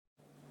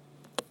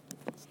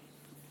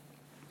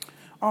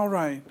All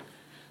right.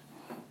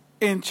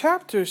 In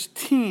chapters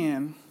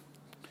 10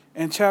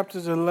 and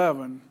chapters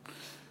 11,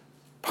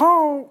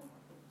 Paul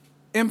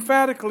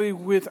emphatically,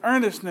 with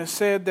earnestness,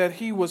 said that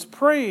he was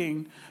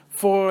praying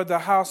for the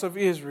house of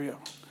Israel,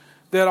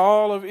 that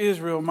all of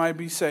Israel might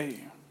be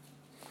saved.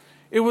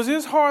 It was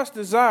his heart's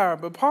desire,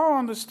 but Paul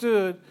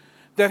understood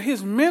that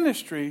his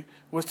ministry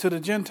was to the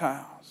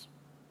Gentiles.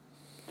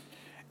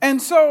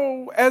 And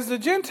so, as the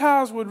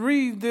Gentiles would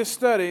read this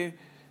study,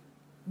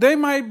 they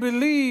might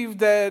believe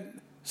that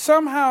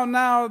somehow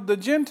now the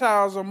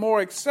Gentiles are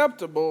more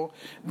acceptable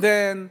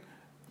than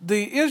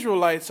the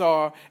Israelites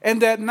are,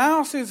 and that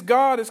now since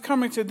God is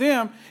coming to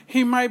them,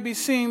 he might be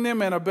seeing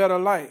them in a better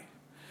light.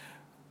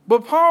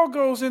 But Paul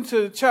goes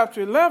into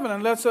chapter 11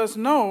 and lets us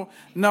know,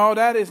 no,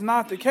 that is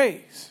not the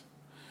case.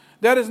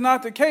 That is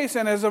not the case.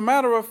 And as a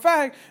matter of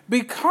fact,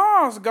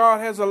 because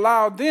God has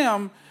allowed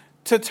them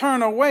to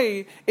turn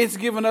away, it's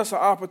given us an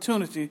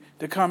opportunity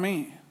to come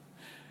in.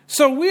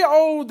 So we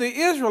owe the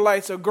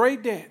Israelites a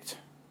great debt.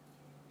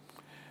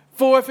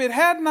 For if it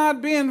had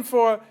not been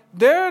for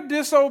their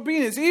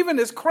disobedience, even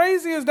as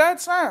crazy as that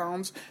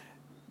sounds,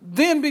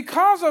 then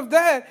because of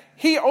that,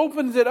 he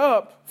opens it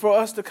up for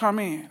us to come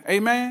in.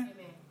 Amen?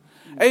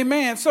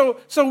 Amen. So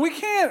we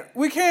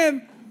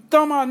can't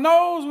thumb our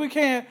nose, we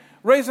can't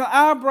raise an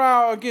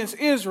eyebrow against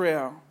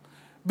Israel,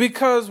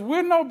 because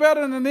we're no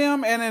better than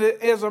them, and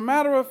as a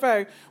matter of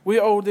fact, we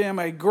owe them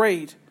a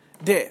great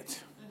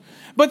debt.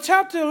 But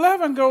chapter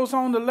 11 goes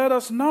on to let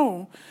us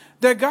know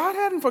that God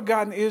hadn't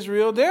forgotten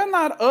Israel. They're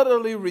not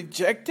utterly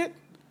rejected.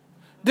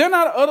 They're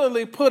not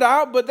utterly put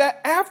out, but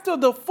that after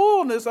the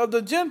fullness of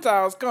the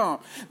Gentiles come,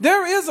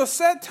 there is a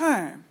set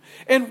time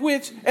in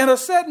which, and a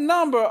set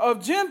number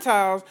of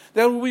Gentiles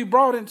that will be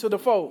brought into the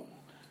fold.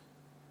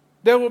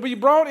 That will be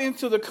brought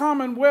into the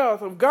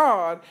commonwealth of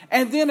God.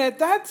 And then at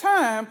that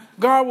time,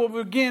 God will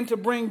begin to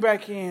bring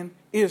back in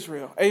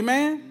Israel.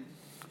 Amen?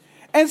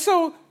 And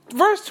so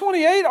verse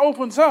 28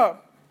 opens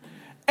up.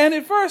 And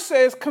it first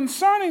says,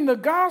 concerning the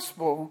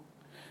gospel,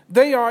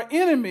 they are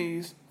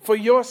enemies for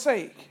your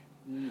sake.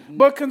 Mm-hmm.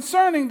 But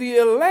concerning the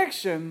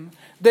election,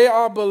 they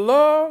are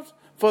beloved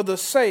for the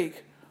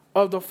sake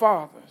of the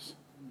fathers.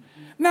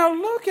 Mm-hmm. Now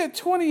look at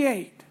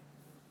 28.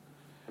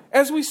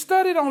 As we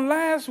studied on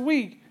last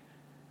week,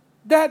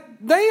 that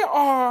they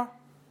are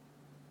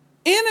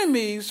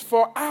enemies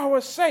for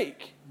our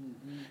sake,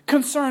 mm-hmm.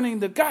 concerning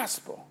the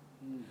gospel.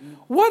 Mm-hmm.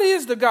 What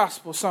is the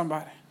gospel,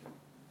 somebody?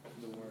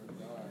 The word of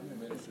God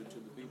ministered to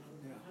the people.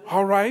 Yeah.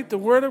 All right, the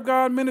word of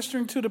God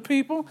ministering to the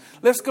people.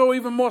 Let's go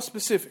even more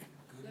specific.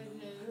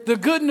 The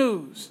good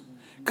news.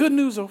 Good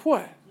news of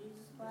what?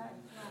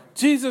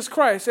 Jesus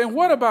Christ. And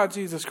what about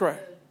Jesus Christ?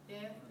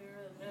 Death,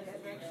 burial,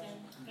 resurrection.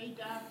 He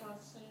died for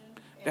sin.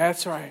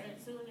 That's right.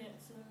 And soon to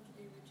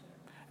be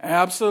returned.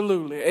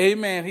 Absolutely.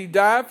 Amen. He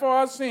died for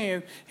our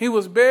sins. He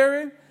was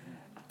buried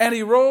and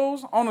he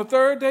rose on the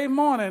third day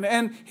morning.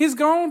 And he's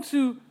going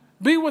to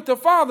be with the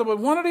Father. But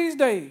one of these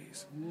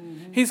days,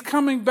 he's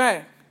coming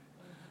back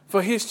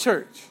for his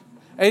church.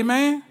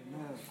 Amen.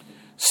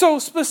 So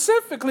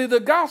specifically the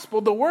gospel,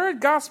 the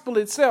word gospel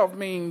itself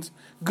means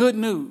good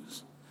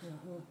news.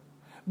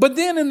 But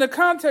then in the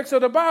context of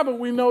the Bible,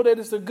 we know that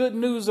it's the good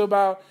news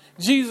about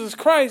Jesus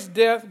Christ's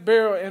death,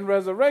 burial, and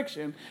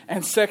resurrection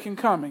and second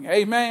coming.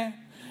 Amen.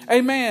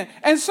 Amen.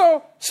 And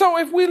so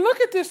if we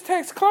look at this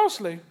text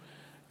closely,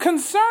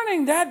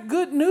 concerning that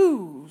good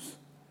news,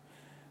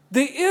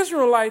 the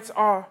Israelites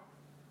are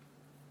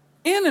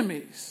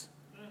enemies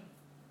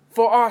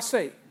for our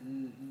sake.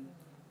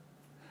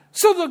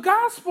 So the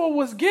gospel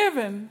was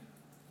given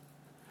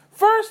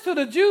first to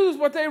the Jews,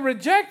 but they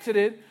rejected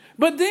it.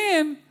 But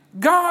then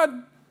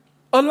God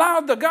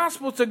allowed the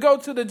gospel to go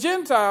to the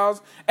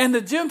Gentiles, and the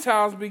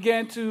Gentiles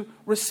began to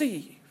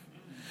receive.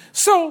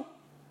 So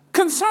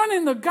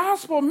concerning the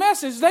gospel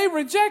message, they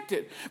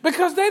rejected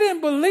because they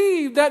didn't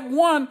believe that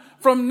one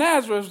from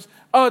Nazareth,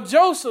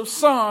 Joseph's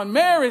son,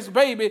 Mary's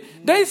baby.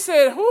 They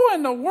said, who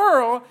in the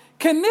world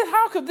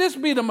how could this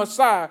be the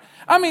Messiah?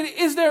 I mean,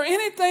 is there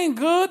anything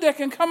good that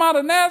can come out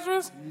of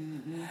Nazareth?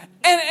 Mm-hmm.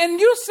 And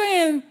you're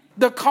saying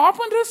the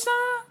carpenter's son?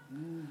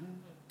 Mm-hmm.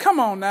 Come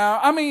on now.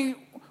 I mean,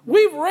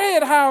 we've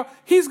read how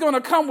he's going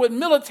to come with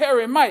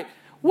military might.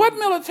 What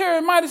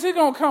military might is he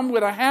going to come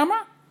with? A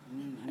hammer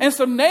and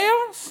some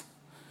nails?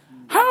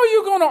 How are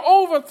you going to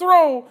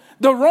overthrow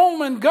the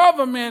Roman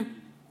government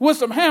with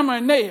some hammer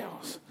and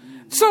nails?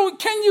 So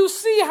can you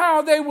see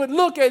how they would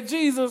look at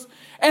Jesus?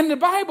 And the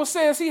Bible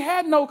says he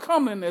had no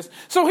comeliness.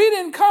 So he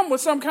didn't come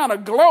with some kind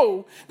of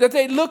glow that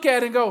they look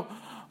at and go,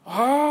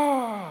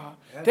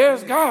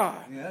 there's God.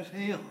 That's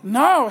him.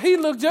 No, he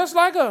looked just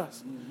like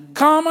us. Mm-hmm.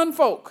 Common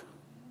folk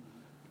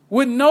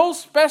with no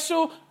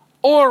special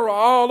aura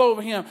all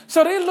over him.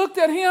 So they looked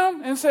at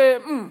him and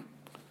said,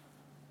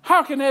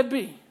 how can that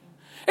be?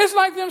 It's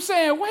like them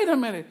saying, wait a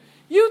minute.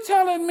 You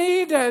telling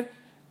me that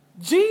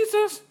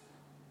Jesus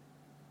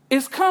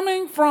is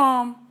coming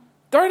from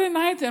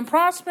 39th and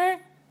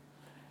Prospect?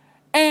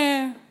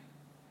 And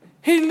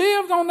he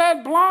lived on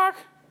that block,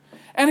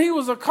 and he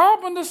was a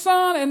carpenter's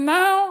son, and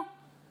now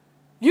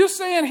You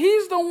saying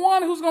he's the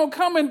one who's going to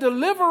come and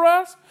deliver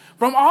us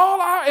from all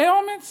our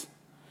ailments?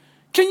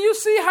 Can you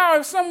see how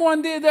if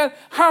someone did that,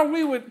 how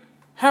we would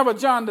have a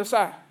jaundice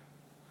eye?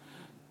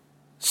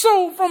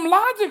 So from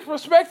logic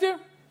perspective,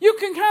 you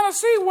can kind of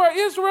see where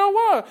Israel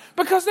was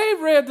because they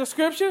read the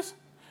scriptures,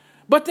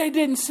 but they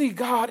didn't see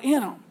God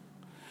in them.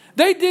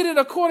 They did it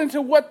according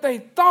to what they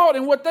thought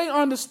and what they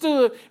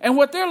understood and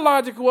what their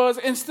logic was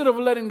instead of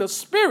letting the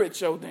Spirit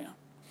show them.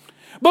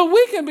 But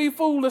we can be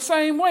fooled the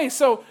same way.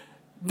 So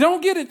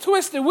don't get it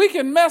twisted. We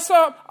can mess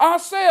up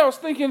ourselves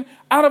thinking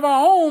out of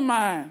our own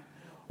mind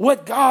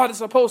what God is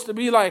supposed to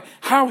be like,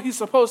 how he's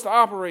supposed to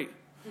operate.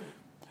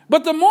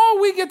 But the more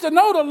we get to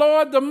know the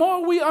Lord, the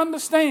more we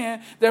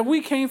understand that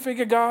we can't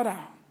figure God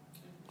out.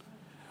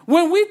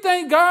 When we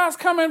think God's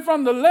coming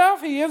from the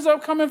left, he ends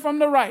up coming from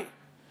the right.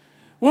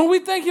 When we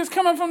think he's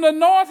coming from the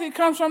north, he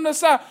comes from the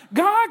south.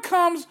 God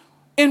comes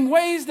in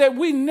ways that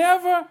we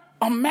never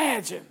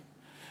imagined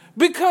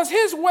because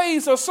his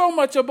ways are so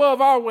much above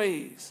our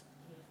ways.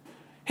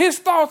 His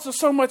thoughts are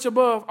so much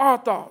above our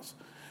thoughts.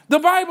 The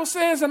Bible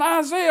says in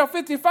Isaiah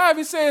 55,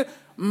 he said,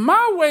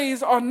 my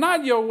ways are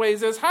not your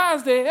ways. As high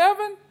as the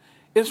heaven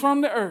is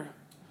from the earth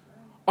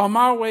are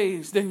my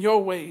ways than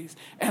your ways,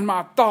 and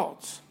my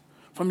thoughts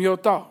from your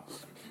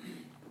thoughts.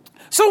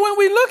 So when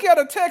we look at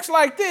a text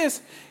like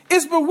this,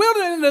 it's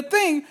bewildering to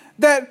think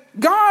that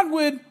God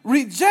would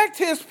reject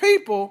his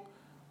people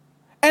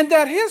and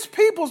that his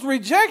people's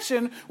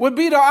rejection would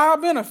be to our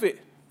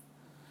benefit.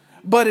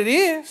 But it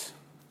is.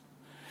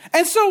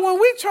 And so when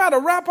we try to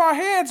wrap our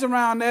heads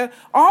around that,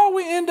 all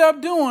we end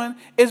up doing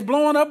is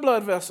blowing up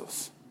blood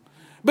vessels.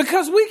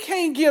 Because we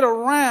can't get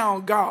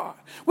around God.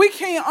 We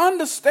can't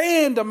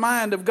understand the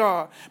mind of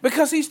God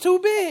because he's too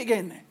big,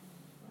 isn't it?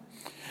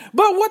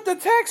 But what the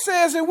text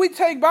says and we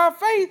take by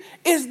faith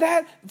is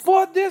that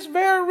for this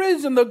very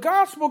reason, the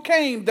gospel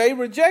came, they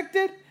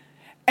rejected,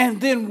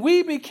 and then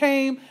we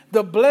became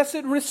the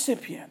blessed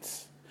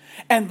recipients.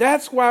 And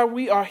that's why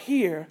we are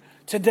here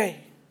today.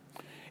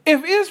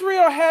 If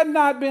Israel had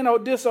not been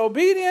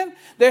disobedient,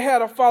 they had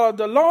to follow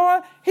the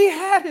Lord, he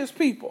had his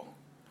people.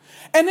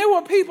 And there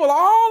were people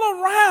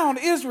all around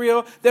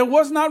Israel that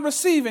was not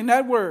receiving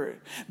that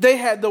word. They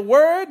had the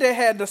word, they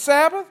had the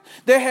Sabbath,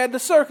 they had the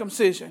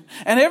circumcision,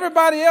 and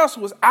everybody else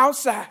was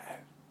outside.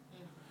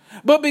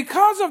 But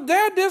because of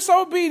their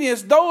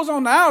disobedience, those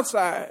on the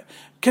outside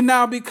can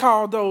now be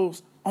called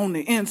those on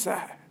the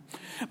inside.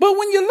 But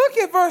when you look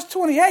at verse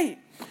 28,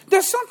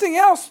 there's something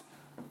else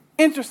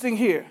interesting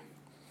here.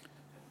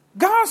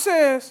 God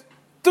says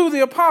through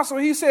the apostle,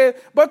 he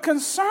said, but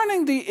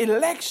concerning the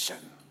election,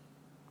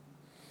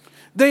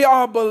 they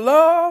are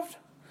beloved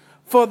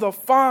for the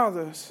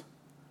fathers,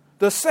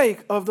 the sake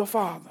of the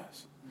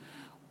fathers.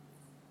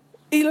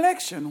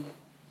 Election,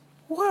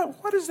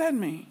 what does that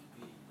mean?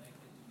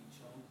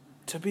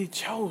 To be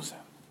chosen.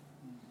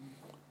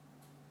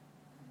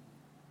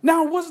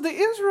 Now, was the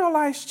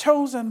Israelites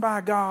chosen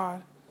by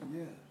God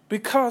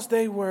because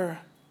they were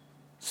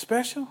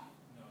special?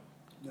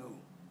 No.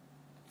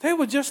 They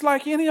were just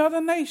like any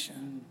other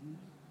nation.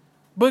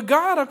 But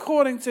God,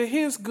 according to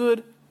his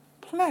good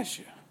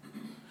pleasure,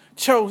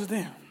 chose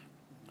them.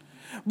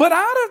 But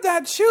out of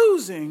that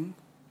choosing,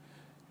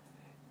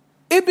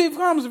 it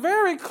becomes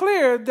very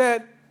clear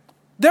that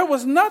there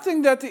was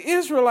nothing that the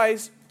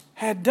Israelites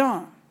had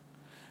done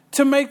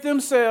to make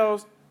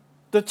themselves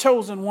the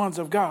chosen ones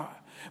of God.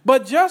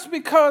 But just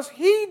because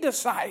he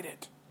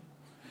decided.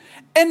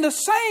 And the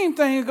same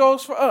thing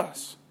goes for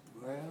us.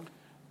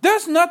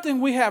 There's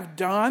nothing we have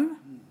done,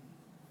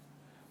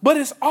 but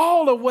it's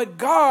all of what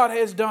God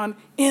has done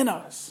in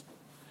us.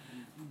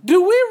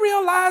 Do we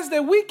realize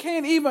that we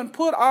can't even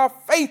put our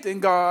faith in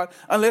God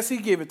unless he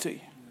give it to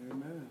you?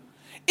 Amen.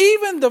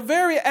 Even the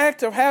very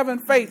act of having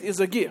faith is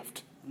a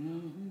gift.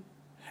 Mm-hmm.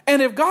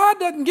 And if God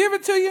doesn't give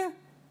it to you,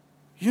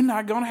 you're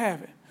not going to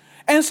have it.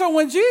 And so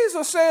when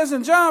Jesus says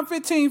in John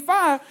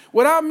 15:5,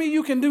 without me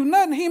you can do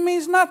nothing, he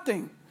means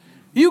nothing.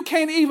 You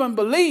can't even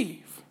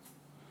believe.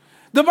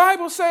 The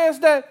Bible says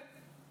that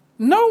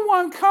no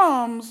one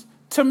comes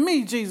to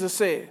me, Jesus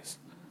says,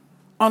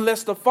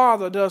 unless the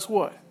Father does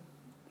what?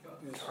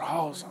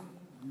 Draws them.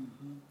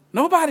 Mm-hmm.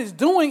 Nobody's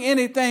doing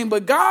anything,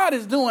 but God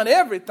is doing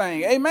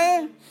everything.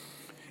 Amen.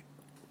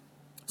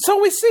 So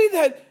we see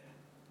that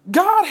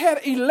God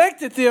had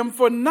elected them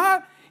for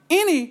not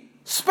any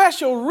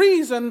special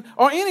reason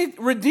or any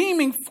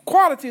redeeming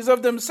qualities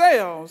of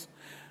themselves,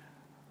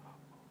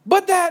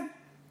 but that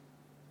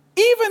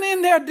even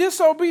in their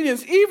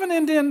disobedience, even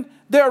in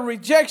their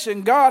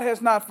rejection, God has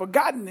not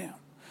forgotten them.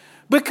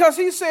 Because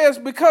he says,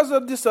 because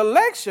of this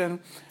election,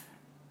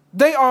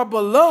 they are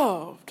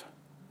beloved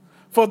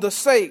for the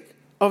sake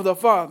of the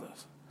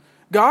fathers.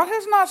 God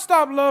has not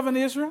stopped loving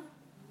Israel.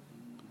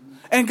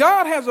 And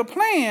God has a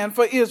plan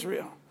for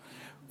Israel.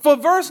 For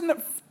verse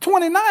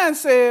 29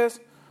 says,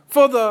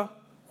 for the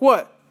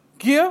what?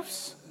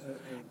 Gifts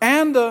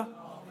and the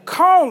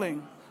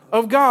calling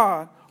of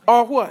God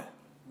are what?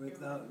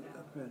 Without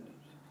repentance.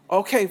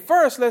 Okay,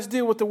 first let's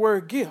deal with the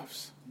word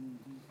gifts.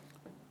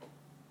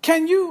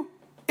 Can you,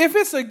 if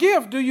it's a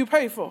gift, do you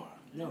pay for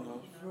it?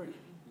 No,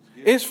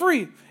 It's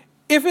free.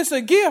 If it's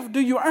a gift, do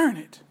you earn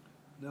it?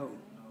 No.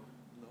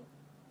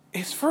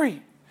 It's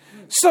free.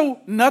 So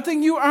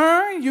nothing you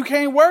earn, you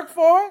can't work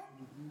for it.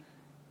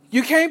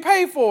 You can't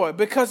pay for it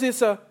because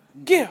it's a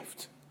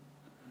gift.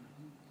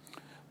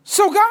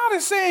 So God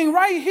is saying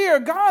right here,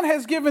 God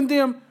has given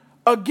them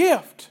a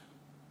gift.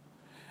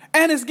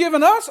 And has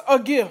given us a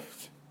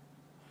gift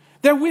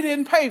that we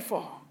didn't pay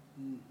for.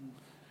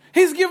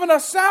 He's given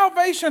us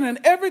salvation and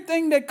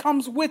everything that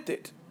comes with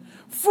it.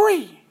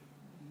 Free.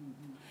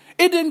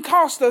 It didn't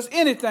cost us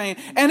anything.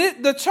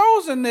 And the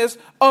chosenness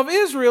of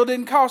Israel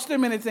didn't cost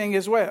them anything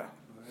as well.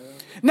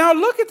 Now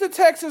look at the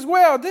text as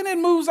well. Then it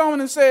moves on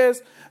and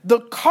says, the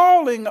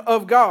calling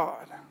of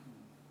God.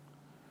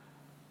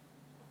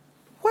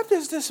 What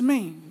does this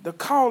mean? The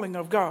calling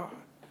of God.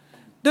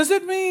 Does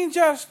it mean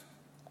just,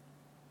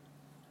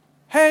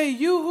 hey,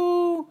 you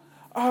who,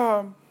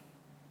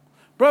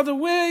 Brother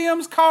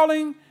Williams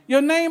calling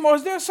your name? Or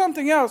is there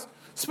something else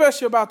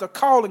special about the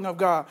calling of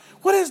God?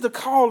 What is the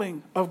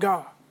calling of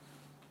God?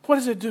 What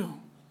does it do?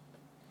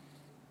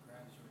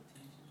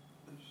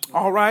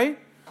 All right.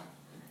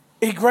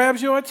 It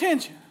grabs your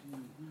attention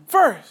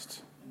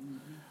first.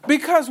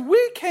 Because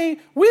we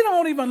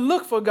don't even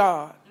look for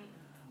God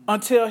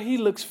until he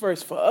looks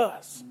first for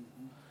us.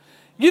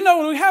 You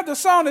know, we have the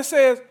song that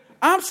says,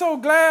 I'm so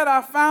glad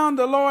I found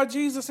the Lord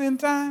Jesus in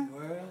time.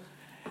 Well,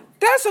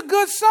 That's a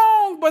good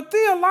song, but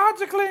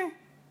theologically,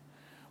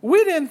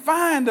 we didn't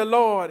find the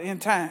Lord in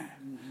time.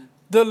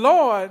 The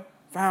Lord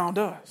found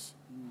us.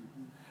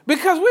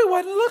 Because we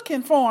weren't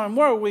looking for him,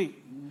 were we?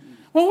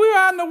 When we were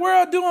out in the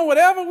world doing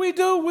whatever we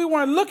do, we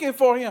weren't looking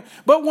for him.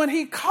 But when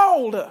he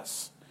called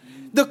us,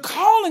 the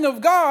calling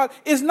of God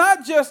is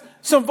not just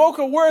some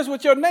vocal words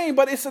with your name,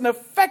 but it's an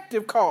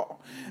effective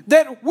call.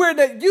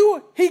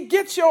 He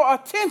gets your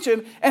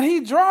attention and he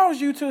draws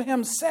you to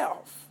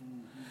himself.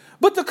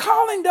 But the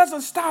calling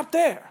doesn't stop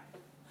there.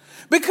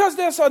 Because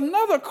there's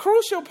another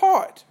crucial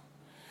part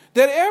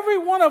that every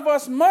one of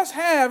us must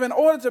have in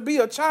order to be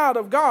a child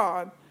of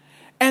God.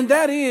 And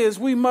that is,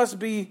 we must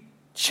be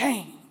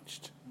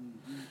changed.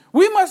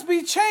 We must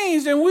be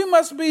changed and we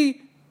must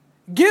be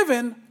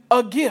given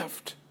a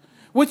gift,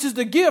 which is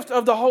the gift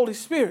of the Holy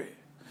Spirit.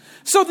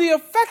 So the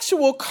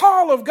effectual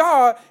call of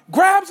God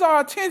grabs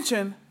our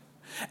attention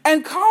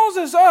and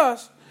causes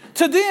us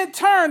to then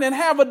turn and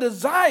have a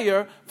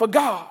desire for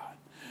God.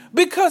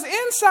 Because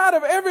inside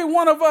of every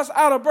one of us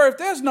out of birth,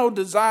 there's no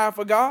desire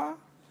for God.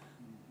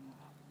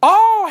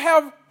 All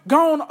have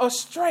gone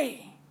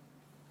astray.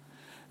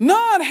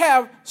 None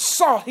have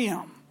sought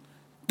him.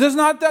 Does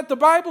not that the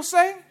Bible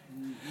say?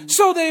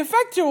 So the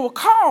effectual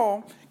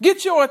call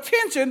gets your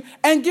attention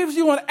and gives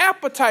you an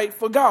appetite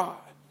for God.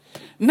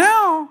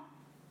 Now,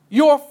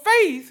 your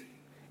faith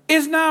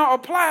is now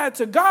applied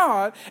to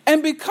God.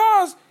 And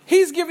because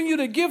he's given you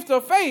the gift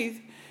of faith,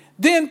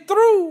 then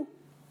through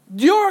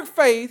your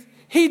faith,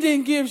 he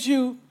then gives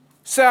you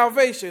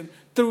salvation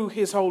through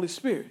his Holy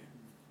Spirit.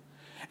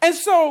 And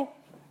so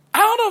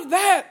out of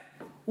that,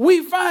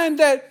 we find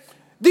that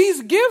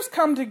these gifts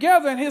come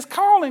together and his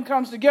calling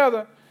comes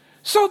together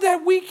so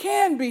that we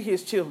can be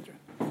his children.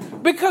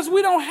 Because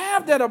we don't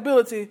have that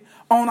ability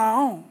on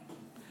our own.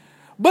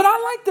 But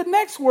I like the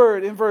next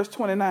word in verse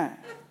 29.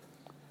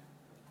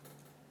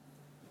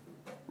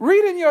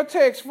 Read in your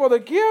text, for the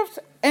gifts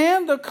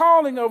and the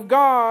calling of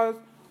God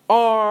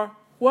are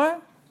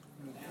what?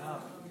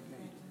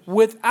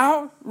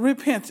 Without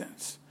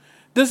repentance.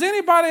 Does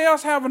anybody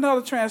else have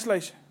another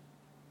translation?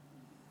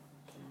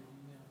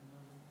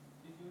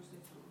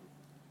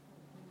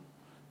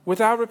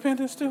 Without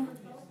repentance too?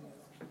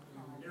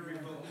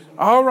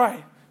 All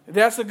right.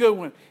 That's a good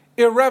one.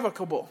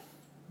 Irrevocable.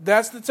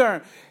 That's the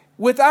term.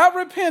 Without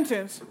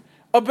repentance,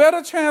 a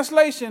better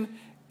translation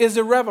is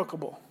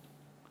irrevocable.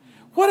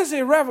 What does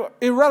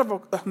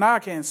irrevocable? Now I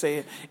can't say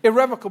it.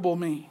 Irrevocable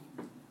mean?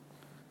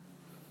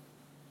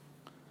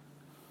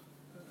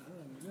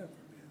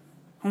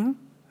 Highly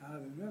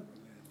recommended.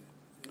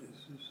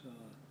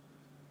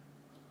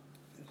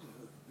 It's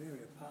a very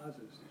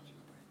positive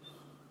situation.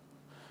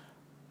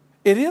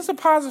 It is a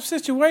positive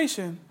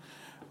situation,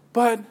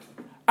 but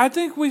I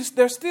think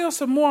there's still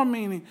some more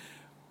meaning.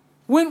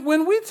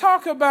 When we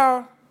talk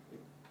about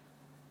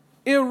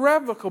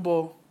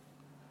irrevocable,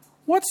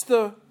 what's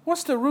the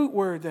root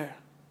word there?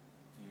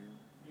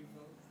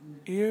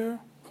 Ear.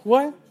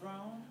 What?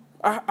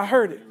 I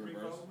heard it.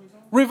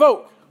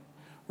 Revoke.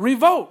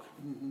 Revoke.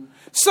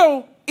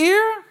 So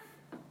ear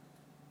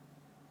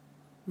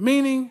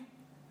meaning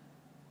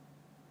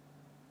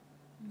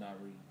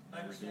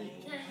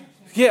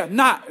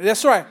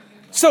that's right.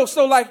 So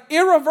like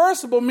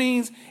irreversible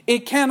means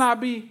it cannot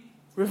be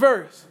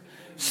reversed.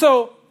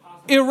 So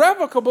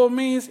irrevocable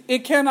means it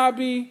cannot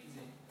be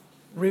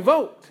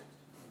revoked.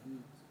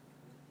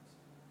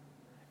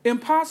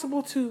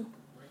 Impossible to.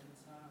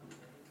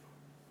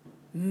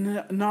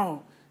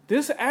 No.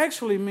 This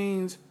actually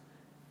means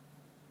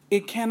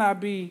it cannot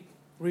be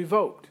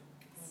revoked.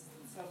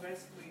 So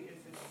basically,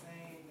 is it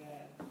saying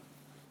that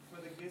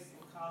for the gifts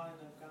and calling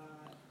of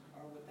God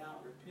are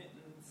without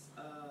repentance,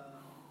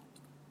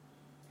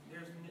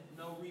 there's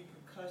no repercussion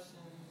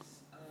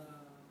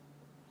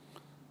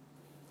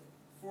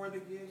for the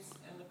gifts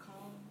and the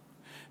calling?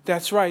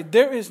 That's right.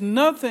 There is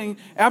nothing,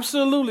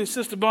 absolutely,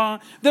 Sister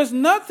Bond, there's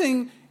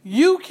nothing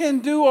you can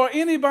do or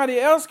anybody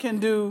else can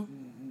do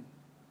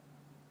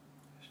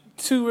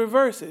to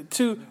reverse it,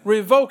 to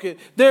revoke it.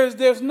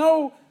 There's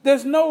no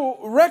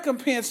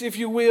recompense, if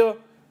you will,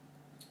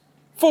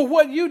 for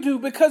what you do,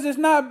 because it's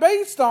not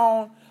based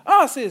on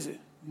us, is it?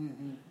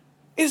 Mm-hmm.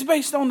 It's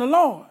based on the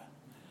Lord.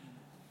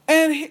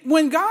 And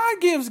when God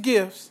gives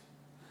gifts,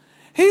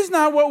 he's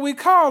not what we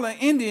call an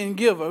Indian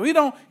giver. We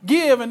don't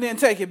give and then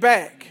take it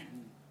back.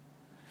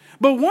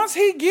 But once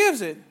he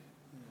gives it,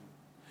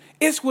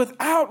 it's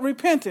without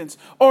repentance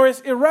or it's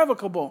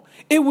irrevocable.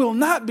 It will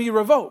not be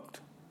revoked.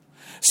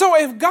 So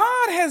if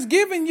God has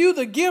given you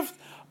the gift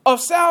of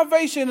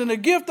salvation and the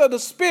gift of the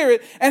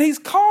Spirit, and he's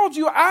called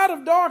you out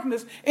of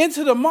darkness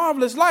into the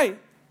marvelous light,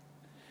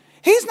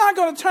 he's not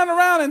going to turn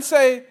around and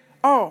say,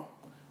 oh,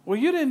 well,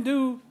 you didn't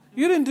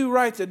do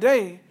right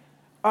today.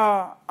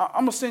 I'm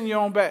going to send you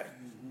on back.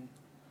 Mm-hmm.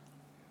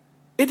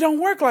 It don't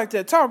work like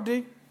that. Talk,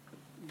 D.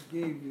 He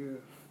gave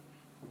you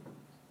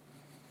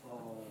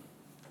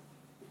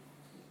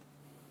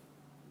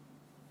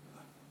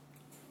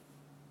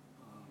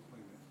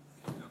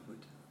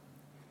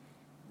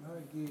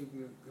God gave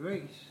you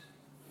grace.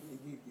 He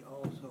gave you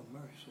also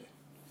mercy.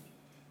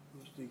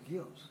 Those the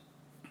gifts.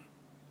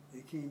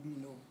 There can't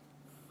be no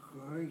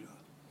greater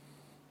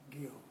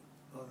gift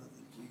other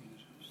than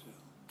Jesus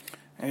himself.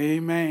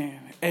 Amen.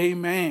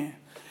 Amen.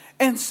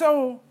 And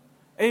so,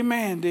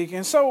 amen,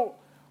 Deacon. So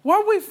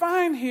what we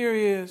find here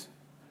is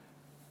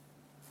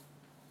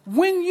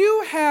when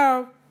you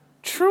have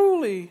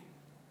truly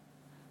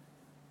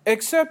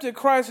accepted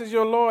Christ as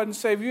your Lord and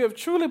Savior, you have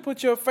truly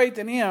put your faith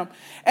in him,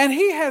 and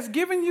he has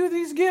given you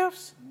these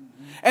gifts,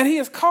 and he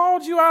has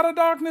called you out of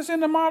darkness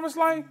into marvelous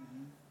light,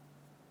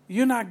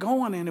 you're not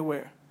going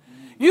anywhere.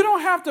 You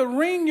don't have to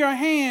wring your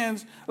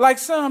hands like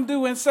some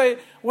do and say,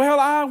 well,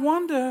 I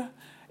wonder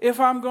if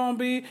I'm going to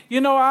be,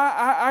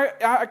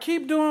 I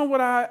keep doing what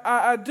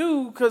I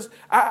do because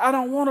I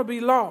don't want to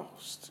be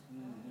lost.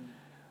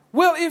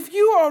 Well, if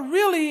you are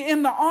really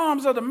in the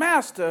arms of the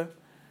Master,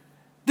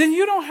 then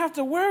you don't have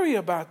to worry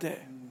about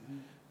that.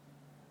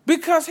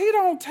 Because he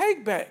don't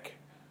take back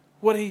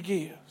what he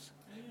gives.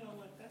 And you know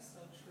what? That's so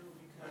true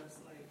because,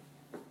 like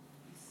you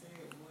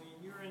said, when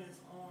you're in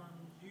his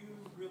arms, you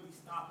really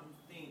stop and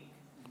think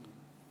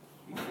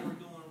before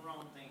doing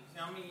wrong things.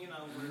 I mean,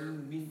 where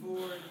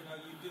before,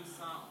 you do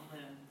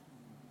something and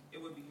it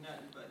would be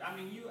nothing. But, I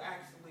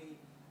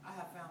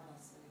have found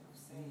myself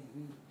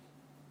saying,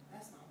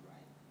 that's not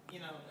right.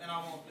 And I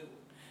won't do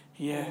it.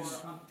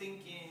 Yes. Or I'm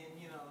thinking,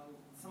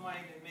 somebody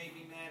that may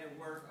be mad at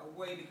work, a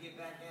way to get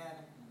back at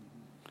him.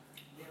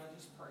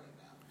 Just pray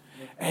about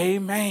it.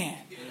 Amen.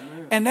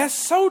 And that's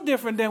so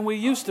different than we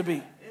used to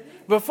be.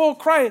 Before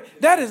Christ,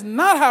 that is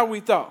not how we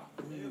thought.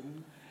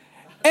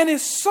 And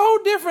it's so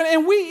different.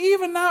 And we,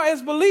 even now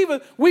as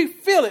believers, we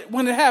feel it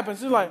when it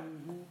happens. It's like,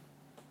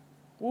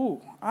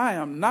 ooh, I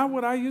am not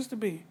what I used to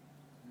be.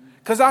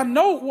 Because I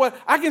know what,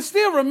 I can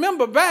still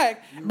remember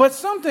back, but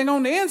something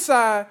on the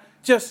inside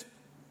just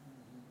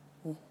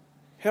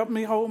help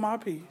me hold my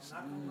peace.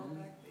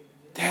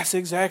 That's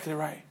exactly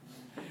right.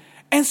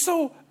 And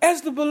so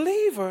as the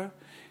believer,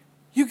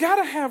 you got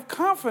to have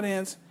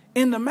confidence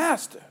in the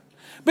Master.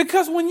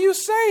 Because when you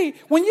say,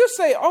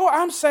 oh,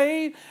 I'm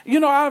saved,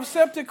 I've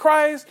accepted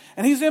Christ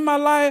and he's in my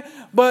life,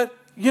 but,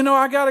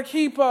 I got to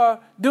keep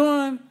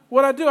doing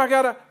what I do. I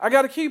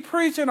got to keep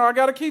preaching, or I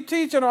got to keep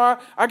teaching, or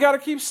I got to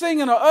keep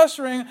singing or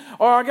ushering,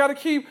 or I got to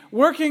keep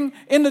working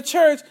in the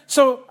church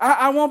so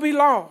I won't be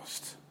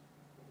lost.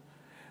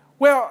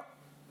 Well,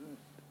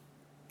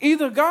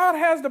 either God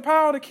has the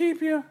power to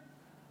keep you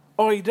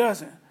or he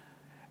doesn't.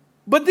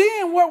 But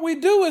then what we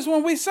do is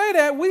when we say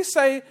that, we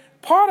say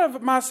part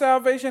of my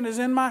salvation is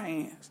in my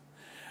hands.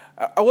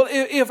 Well,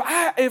 if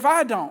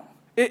I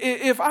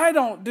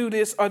don't do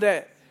this or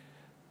that,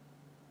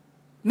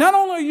 not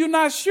only are you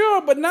not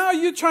sure, but now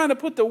you're trying to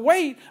put the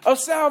weight of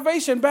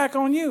salvation back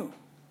on you.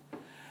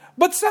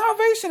 But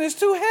salvation is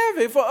too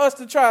heavy for us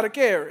to try to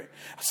carry.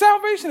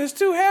 Salvation is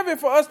too heavy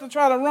for us to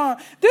try to run.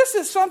 This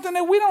is something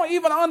that we don't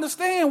even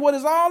understand what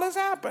all has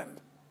happened.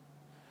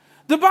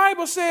 The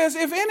Bible says,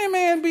 if any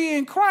man be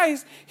in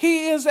Christ,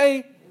 he is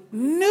a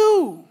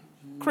new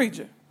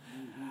creature.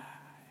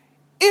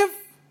 If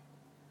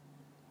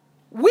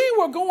we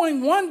were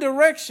going one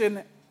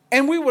direction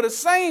and we were the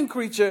same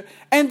creature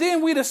and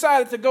then we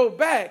decided to go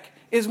back,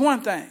 is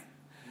one thing.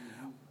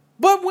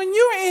 But when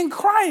you're in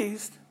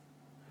Christ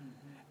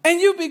and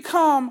you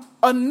become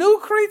a new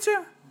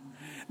creature,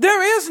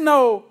 there is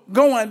no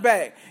going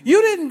back.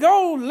 You didn't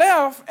go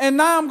left and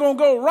now I'm going to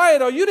go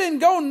right, or you didn't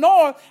go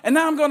north and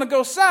now I'm going to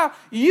go south.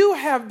 You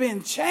have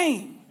been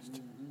changed.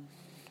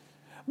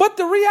 But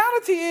the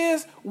reality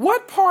is,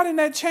 what part in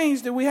that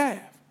change did we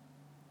have?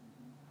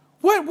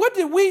 What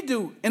did we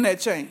do in that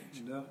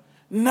change? No.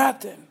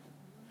 Nothing.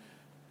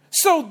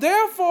 So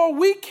therefore,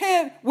 we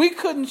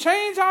couldn't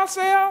change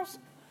ourselves.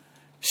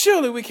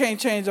 Surely we can't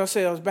change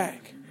ourselves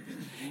back.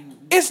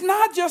 It's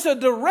not just a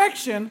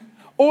direction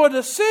or a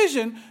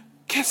decision.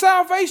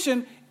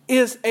 Salvation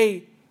is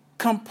a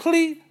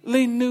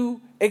completely new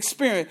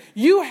experience.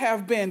 You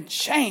have been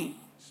changed.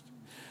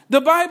 The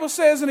Bible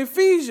says in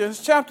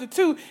Ephesians chapter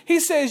 2, he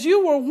says,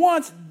 you were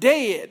once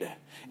dead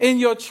in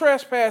your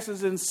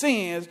trespasses and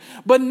sins,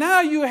 but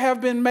now you have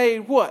been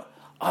made what?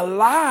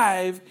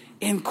 Alive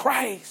in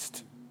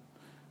Christ.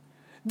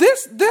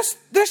 This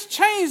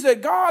change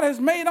that God has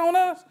made on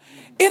us,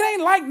 it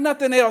ain't like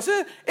nothing else.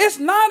 It's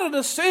not a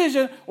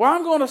decision where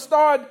I'm going to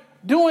start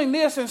doing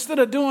this instead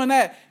of doing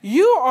that.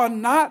 You are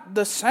not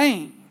the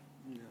same.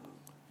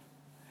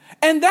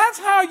 And that's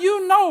how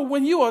you know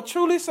when you are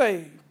truly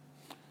saved.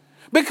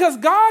 Because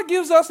God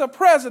gives us a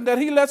present that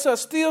he lets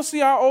us still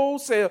see our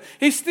old self.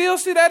 He still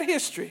see that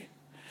history.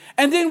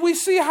 And then we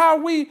see how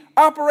we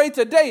operate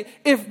today.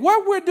 If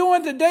what we're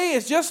doing today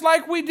is just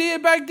like we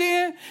did back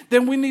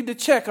then we need to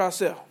check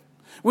ourselves.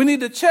 We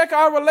need to check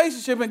our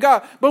relationship with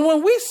God. But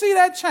when we see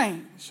that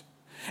change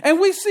and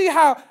we see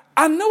how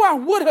I knew I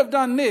would have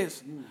done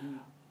this,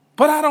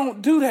 but I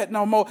don't do that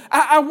no more.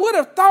 I would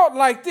have thought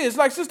like this,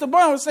 like Sister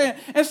Bowen was saying,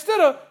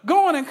 instead of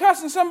going and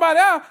cussing somebody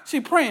out,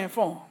 she praying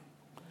for them.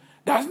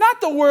 That's not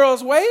the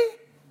world's way.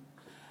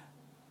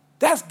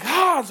 That's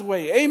God's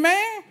way.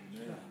 Amen?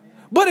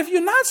 But if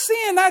you're not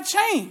seeing that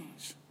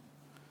change,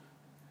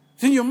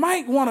 then you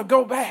might want to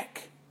go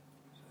back.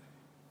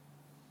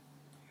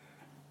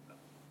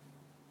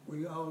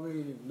 We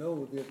already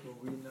know this,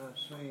 but we're not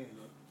saying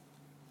it.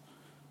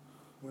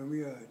 When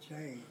we are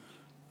changed,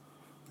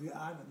 we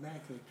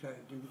automatically try to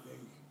do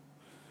things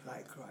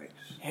like Christ.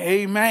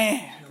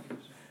 Amen.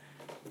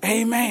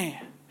 Amen.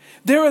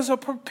 There is a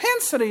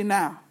propensity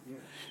now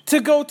to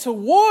go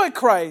toward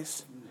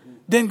Christ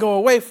than go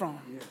away from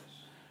him.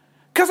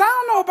 Because I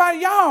don't know about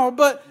y'all,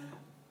 but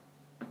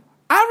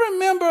I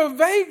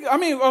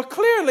remember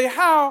clearly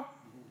how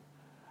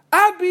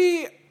I'd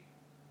be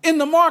in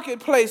the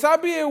marketplace.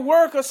 I'd be at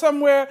work or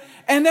somewhere,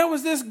 and there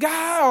was this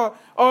guy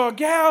or a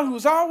gal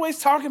who's always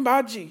talking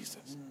about Jesus.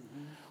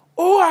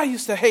 Oh, I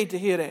used to hate to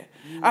hear that.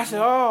 I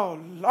said, oh,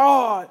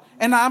 Lord.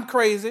 And I'm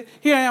crazy.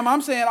 Here I am.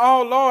 I'm saying,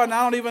 oh, Lord, and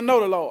I don't even know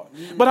the Lord.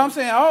 But I'm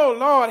saying, oh,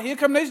 Lord, here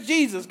come this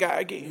Jesus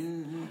guy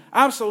again.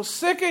 I'm so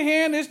sick of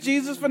hearing this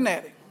Jesus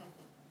fanatic.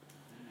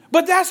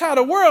 But that's how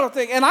the world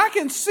thinks. And I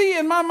can see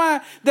in my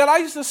mind that I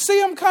used to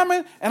see him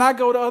coming and I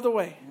go the other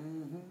way.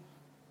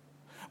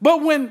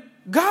 But when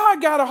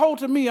God got a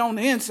hold of me on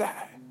the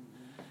inside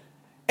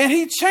and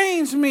he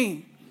changed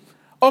me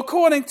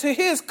according to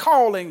his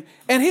calling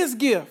and his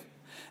gift,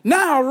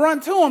 now I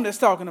run to him that's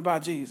talking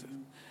about Jesus.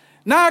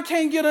 Now I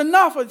can't get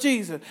enough of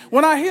Jesus.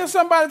 When I hear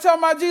somebody talking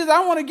about Jesus,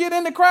 I want to get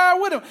in the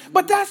crowd with him.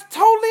 But that's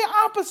totally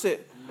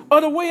opposite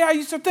of the way I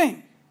used to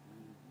think.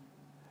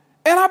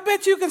 And I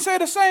bet you can say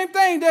the same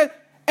thing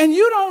and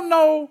you don't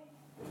know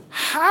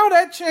how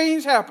that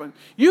change happened.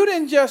 You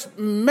didn't just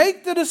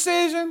make the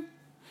decision,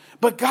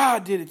 but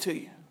God did it to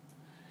you.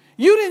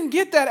 You didn't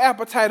get that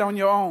appetite on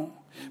your own,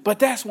 but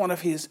that's one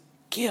of his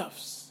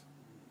gifts.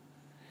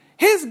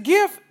 His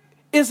gift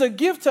is a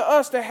gift to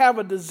us to have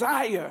a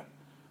desire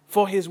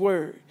for his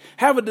word,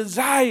 have a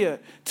desire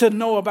to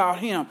know about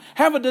him,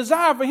 have a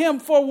desire for him.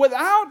 For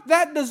without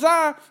that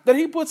desire that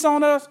he puts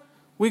on us,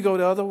 we go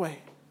the other way.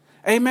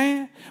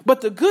 Amen.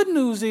 But the good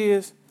news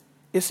is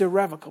it's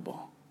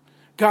irrevocable.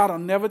 God will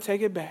never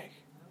take it back.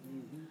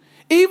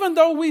 Even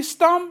though we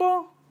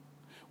stumble,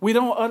 we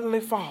don't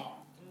utterly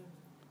fall.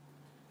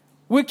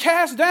 We're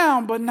cast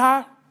down, but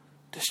not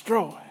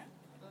destroyed.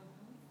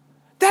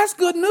 That's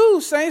good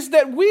news, saints,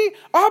 that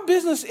our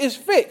business is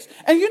fixed.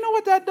 And you know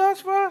what that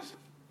does for us?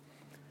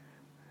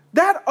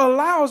 That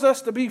allows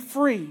us to be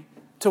free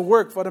to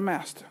work for the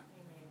master.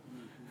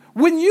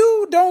 When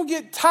you don't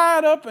get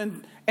tied up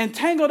and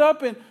tangled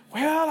up in,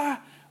 well,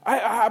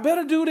 I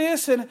better do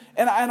this and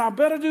I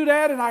better do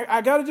that and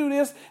I got to do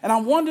this and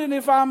I'm wondering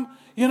if I'm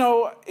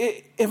going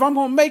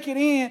to make it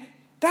in.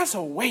 That's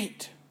a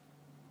weight.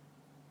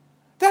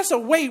 That's a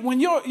weight when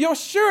your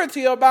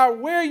surety about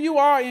where you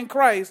are in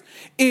Christ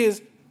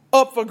is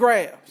up for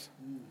grabs.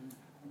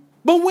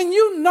 But when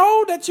you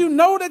know that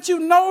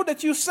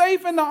you're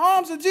safe in the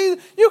arms of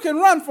Jesus, you can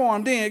run for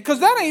him then, because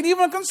that ain't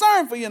even a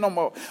concern for you no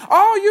more.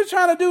 All you're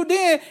trying to do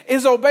then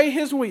is obey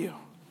his will.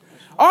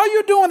 All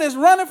you're doing is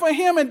running for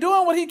him and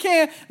doing what he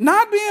can,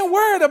 not being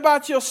worried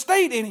about your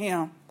state in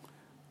him.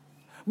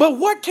 But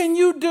what can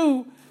you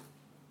do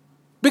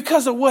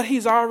because of what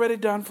he's already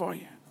done for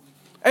you?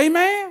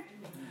 Amen?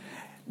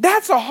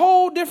 That's a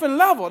whole different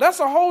level. That's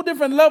a whole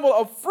different level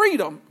of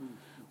freedom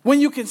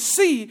when you can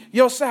see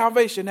your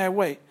salvation that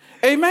way.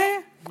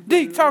 Amen?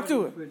 Deke, talk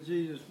to it. With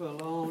Jesus for a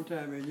long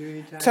time and you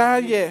ain't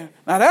tired. Yeah.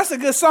 Now that's a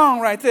good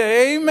song right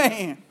there.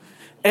 Amen.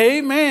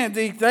 Amen,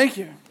 Deke. Thank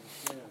you.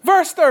 Yeah.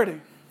 Verse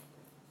 30.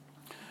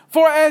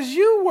 For as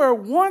you were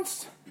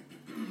once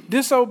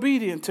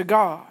disobedient to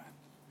God,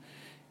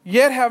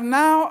 yet have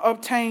now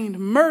obtained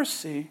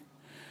mercy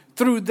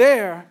through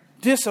their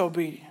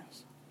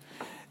disobedience.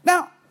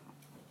 Now,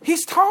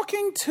 he's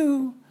talking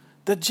to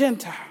the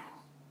Gentile.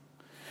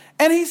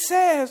 And he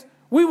says,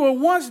 we were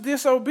once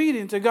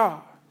disobedient to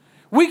God.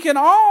 We can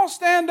all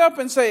stand up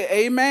and say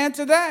amen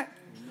to that,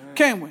 amen.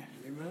 Can we?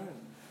 Amen.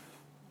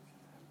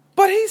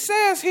 But he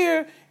says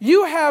here,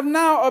 you have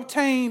now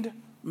obtained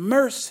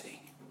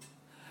mercy.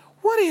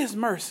 What is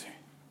mercy?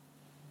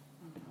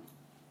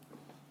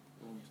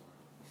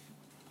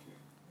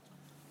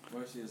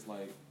 Mercy is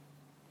like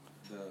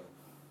I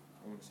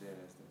wouldn't say it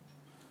as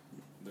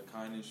the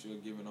kindness you're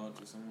giving on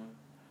to someone,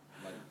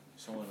 like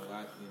showing a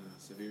lack in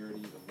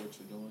severity of what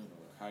you're doing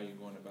or how you're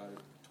going about it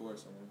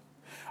towards someone.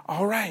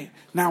 All right.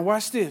 Now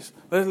watch this.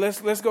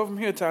 Let's go from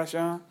here,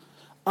 Tasha.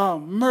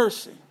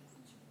 Mercy.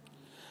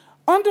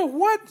 Under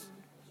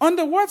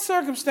what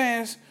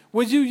circumstance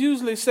would you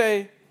usually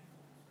say,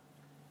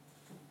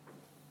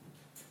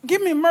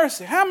 give me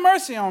mercy, have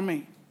mercy on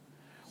me?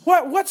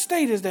 What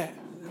state is that?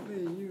 I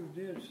mean, you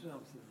did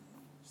something.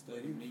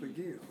 State You of need.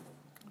 forgive.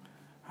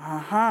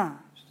 Uh-huh.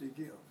 It's to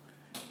give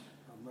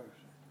a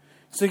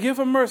mercy. To give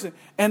her mercy.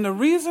 And the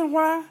reason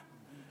why?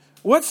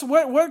 What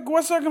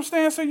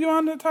circumstance are you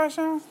under,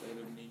 Tasha? State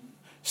of need.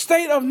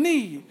 State of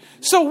need.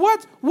 So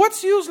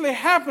what's usually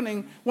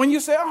happening when you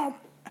say, oh,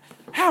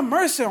 have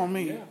mercy on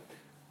me?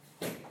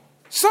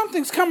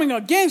 Something's coming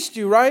against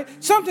you, right?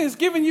 Something's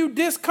giving you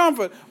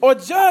discomfort or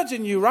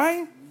judging you,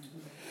 right?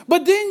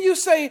 But then you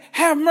say,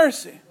 have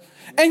mercy.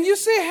 And you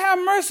say, have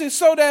mercy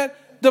so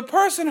that the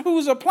person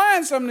who's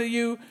applying something to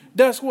you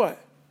does what?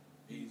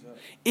 Ease up.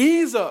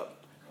 Ease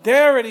up.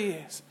 There it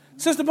is.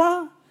 Sister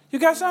Bond, you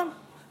got something?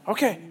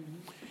 Okay.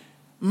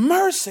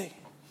 Mercy.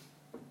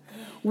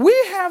 We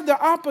have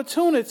the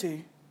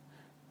opportunity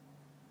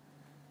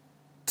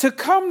to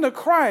come to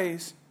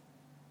Christ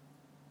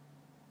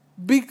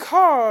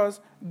because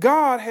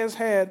God has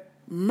had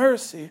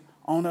mercy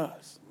on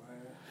us.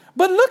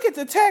 But look at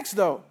the text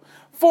though.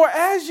 For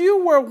as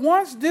you were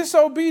once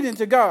disobedient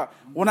to God.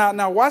 Well,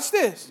 now watch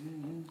this.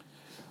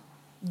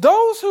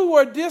 Those who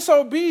were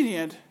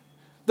disobedient,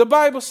 the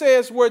Bible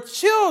says, were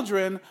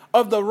children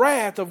of the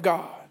wrath of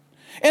God.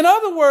 In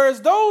other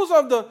words, those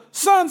of the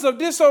sons of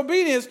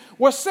disobedience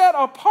were set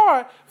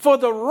apart for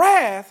the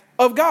wrath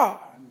of God.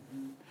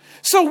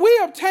 So we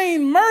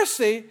obtained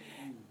mercy,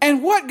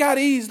 and what got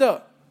eased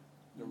up?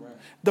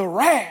 The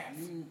wrath.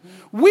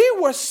 We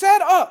were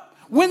set up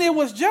when it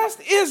was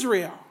just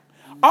Israel.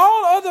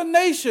 All other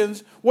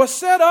nations were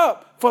set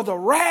up for the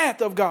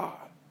wrath of God.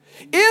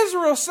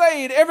 Israel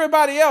saved,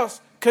 everybody else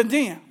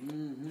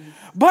condemned.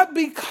 But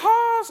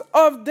because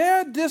of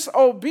their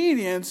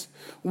disobedience,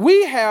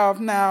 we have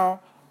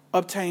now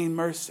obtained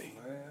mercy.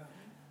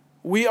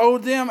 We owe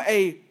them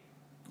a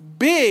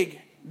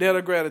big debt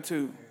of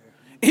gratitude.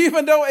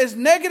 Even though as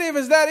negative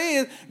as that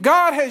is,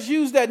 God has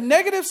used that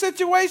negative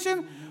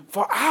situation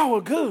for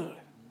our good.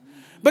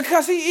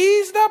 Because he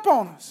eased up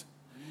on us.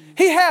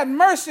 He had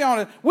mercy on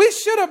us. We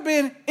should have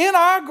been in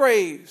our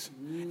graves,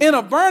 in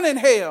a burning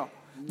hell.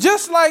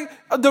 Just like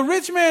the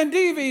rich man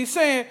Davy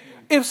saying,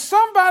 if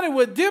somebody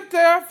would dip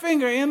their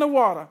finger in the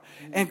water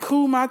and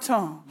cool my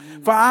tongue,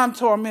 for I'm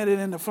tormented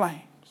in the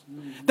flames.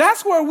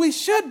 That's where we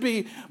should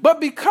be. But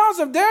because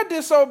of their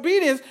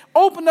disobedience,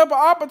 opened up an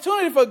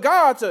opportunity for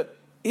God to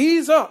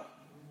ease up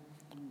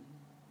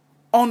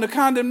on the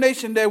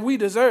condemnation that we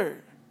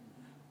deserve.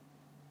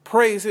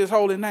 Praise his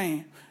holy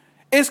name.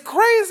 As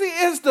crazy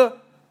as the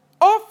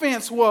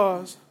offense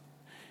was,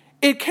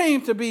 it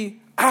came to be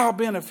our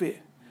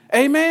benefit.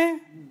 Amen?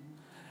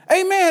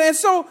 Amen. And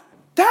so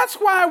that's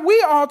why we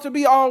ought to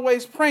be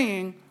always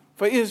praying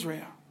for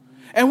Israel.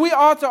 And we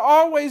ought to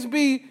always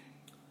be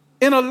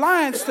in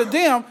alliance to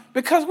them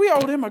because we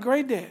owe them a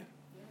great debt.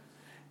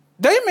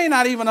 They may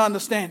not even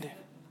understand it,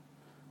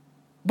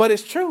 but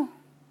it's true.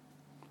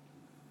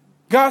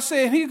 God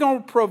said he's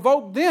going to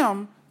provoke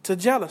them to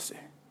jealousy.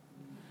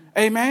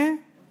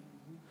 Amen.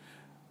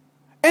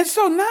 And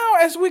so now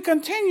as we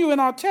continue in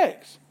our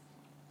text,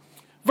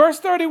 verse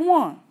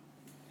 31,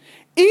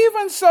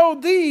 even so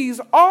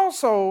these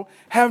also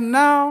have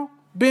now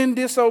been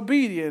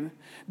disobedient,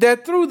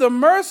 that through the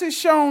mercy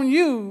shown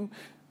you,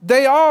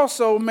 they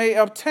also may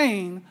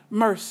obtain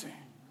mercy.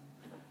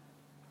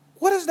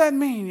 What does that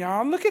mean,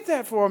 y'all? Look at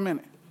that for a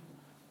minute.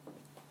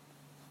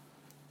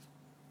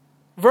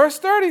 Verse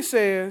 30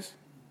 says,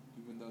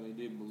 Even though they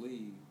didn't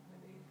believe,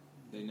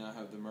 they now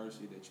have the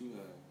mercy that you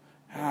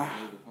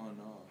have laid upon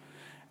all.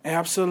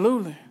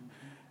 Absolutely.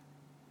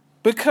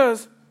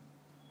 Because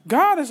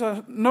God is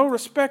no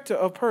respecter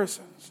of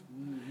persons.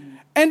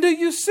 And do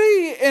you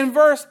see in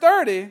verse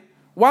 30,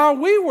 while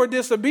we were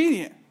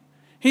disobedient,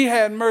 he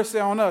had mercy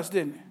on us,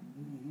 didn't he?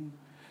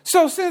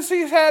 So since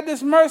he's had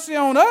this mercy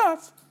on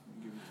us,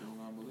 Give it to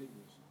the non-believers.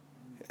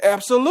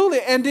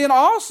 absolutely. And then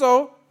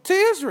also to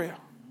Israel.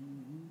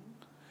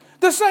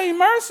 The same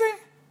mercy.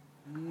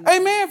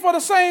 Amen. For the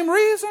same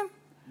reason.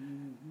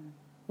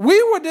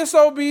 We were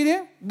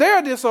disobedient.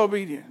 They're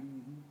disobedient.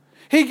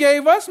 He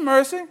gave us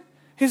mercy.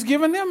 He's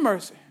given them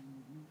mercy.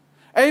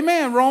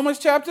 Amen. Romans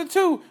chapter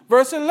 2,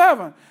 verse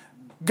 11.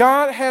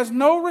 God has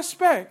no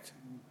respect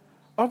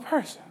of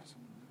persons.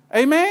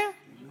 Amen.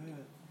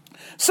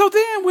 So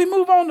then we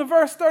move on to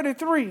verse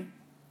 33.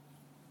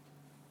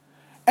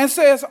 And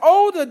says,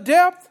 oh, the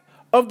depth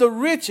of the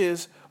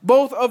riches,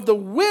 both of the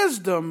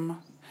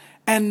wisdom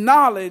and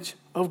knowledge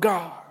of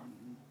God.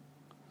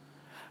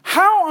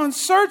 How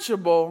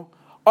unsearchable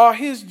are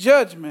his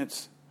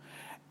judgments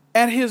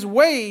and his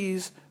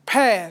ways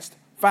past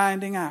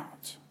finding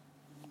out.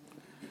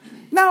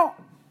 Now,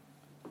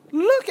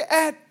 look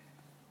at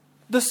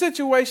the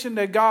situation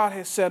that God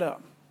has set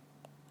up.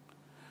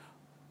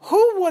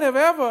 Who would have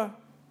ever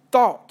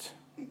thought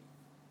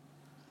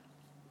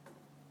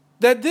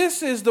that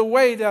this is the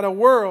way that a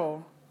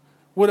world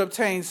would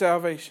obtain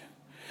salvation?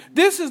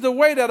 This is the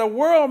way that a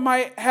world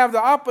might have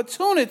the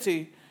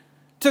opportunity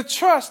to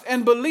trust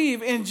and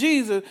believe in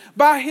Jesus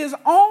by his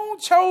own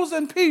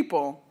chosen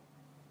people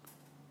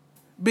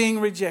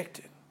being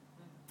rejected.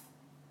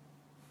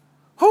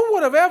 Who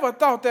would have ever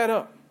thought that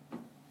up?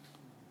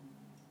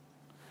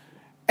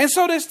 And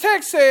so this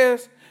text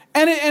says,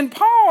 and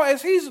Paul,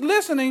 as he's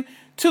listening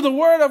to the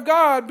word of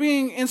God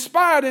being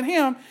inspired in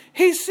him,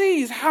 he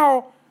sees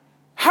how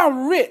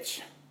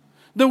rich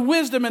the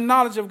wisdom and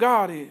knowledge of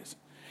God is.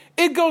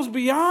 It goes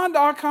beyond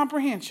our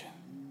comprehension.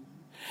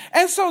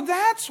 And so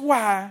that's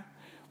why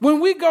when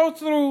we go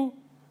through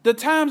the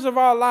times of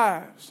our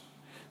lives,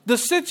 the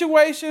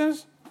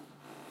situations,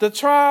 the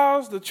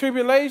trials, the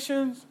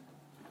tribulations,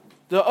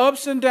 the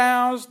ups and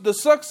downs, the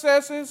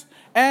successes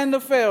and the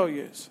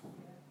failures,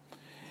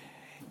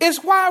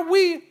 it's why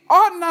we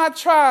ought not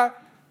try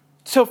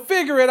to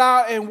figure it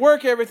out and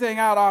work everything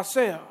out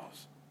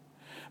ourselves.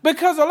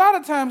 Because a lot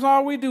of times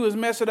all we do is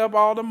mess it up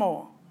all the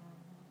more.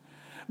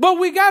 But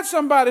we got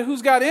somebody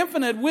who's got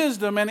infinite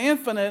wisdom and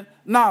infinite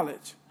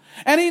knowledge.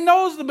 And he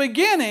knows the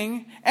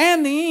beginning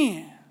and the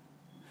end.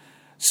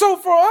 So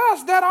for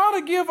us, that ought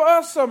to give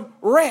us some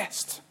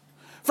rest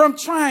from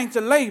trying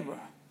to labor.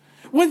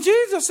 When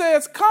Jesus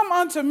says, "Come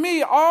unto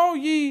me, all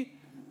ye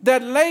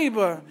that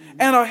labor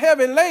and are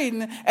heavy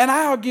laden, and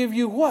I'll give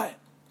you" what?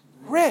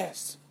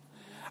 Rest.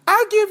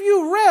 I'll give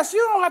you rest.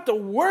 You don't have to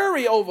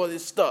worry over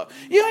this stuff.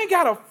 You ain't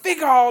got to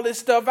figure all this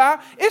stuff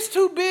out. It's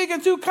too big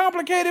and too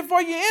complicated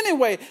for you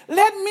anyway.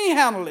 Let me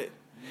handle it.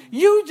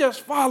 You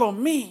just follow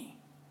me.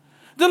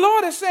 The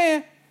Lord is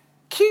saying,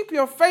 keep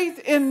your faith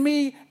in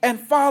me and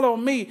follow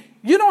me.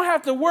 You don't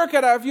have to work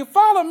it out. If you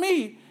follow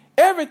me,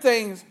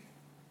 everything's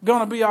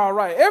going to be all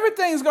right.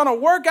 Everything's going to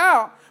work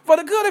out for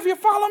the good if you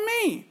follow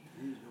me.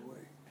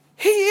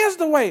 He is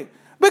the way.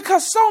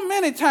 Because so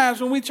many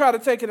times when we try to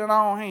take it in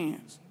our own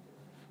hands,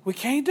 we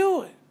can't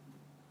do it.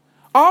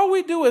 All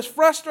we do is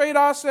frustrate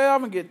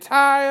ourselves and get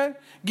tired,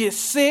 get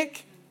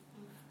sick,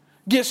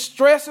 get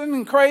stressing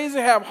and crazy,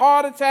 have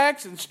heart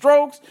attacks and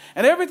strokes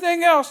and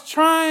everything else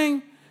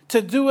trying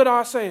to do it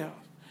ourselves.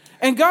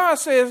 And God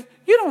says,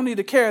 you don't need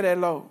to carry that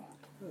load.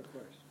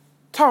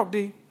 Talk,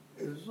 D.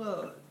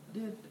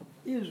 Did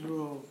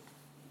Israel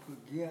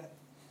forget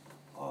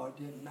or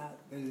did not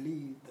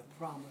believe the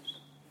promise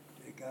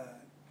that God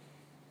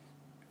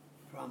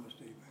promised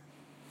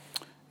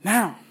Abraham?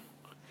 Now,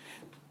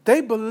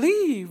 they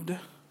believed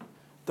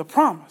the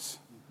promise.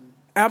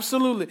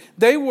 Absolutely.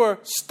 They were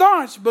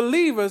staunch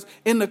believers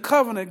in the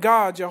covenant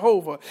God,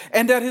 Jehovah,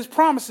 and that his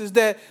promises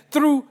that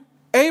through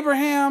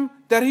Abraham,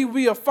 that he would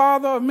be a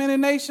father of many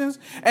nations,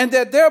 and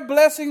that their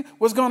blessing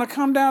was going to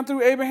come down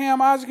through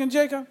Abraham, Isaac, and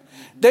Jacob.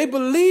 They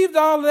believed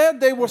all that.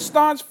 They were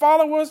staunch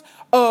followers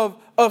of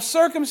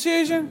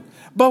circumcision.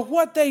 But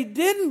what they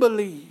didn't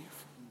believe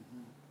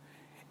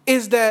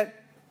is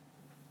that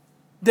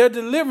their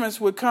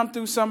deliverance would come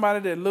through somebody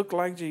that looked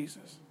like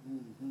Jesus.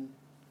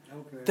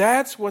 Okay.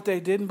 That's what they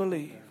didn't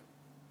believe.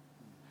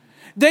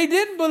 They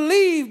didn't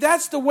believe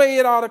that's the way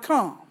it ought to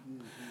come.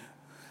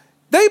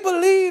 They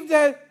believed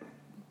that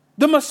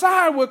the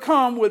Messiah would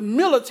come with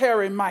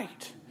military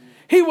might.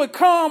 He would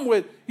come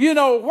with,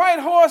 white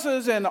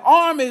horses and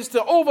armies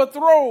to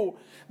overthrow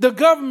the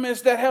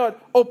governments that had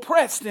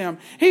oppressed them.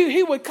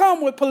 He would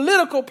come with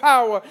political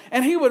power,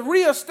 and he would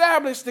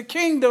reestablish the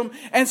kingdom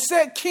and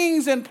set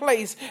kings in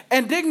place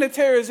and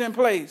dignitaries in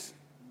place.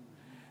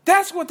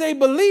 That's what they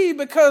believed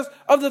because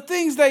of the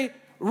things they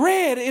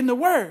read in the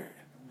word.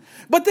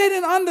 But they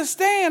didn't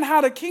understand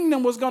how the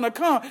kingdom was going to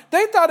come.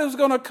 They thought it was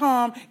going to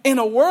come in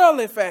a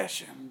worldly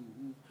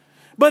fashion,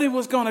 but it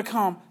was going to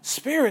come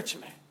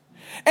spiritually.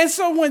 And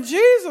so when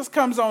Jesus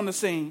comes on the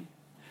scene,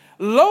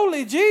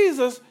 lowly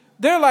Jesus,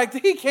 they're like,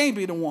 he can't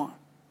be the one.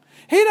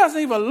 He doesn't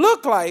even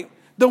look like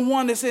the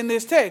one that's in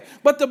this text.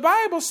 But the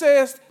Bible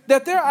says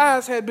that their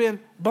eyes had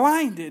been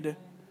blinded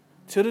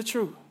to the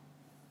truth.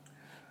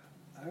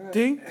 All right.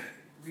 D?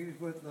 We was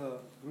with a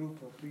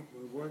group of people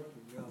who work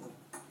together,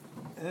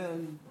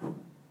 and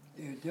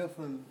there are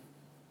different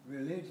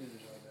religions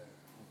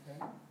are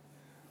there, okay?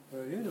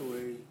 But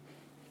anyway,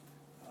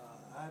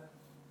 I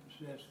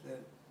possess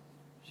that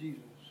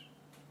Jesus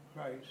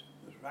Christ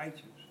was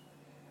righteous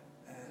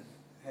and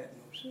had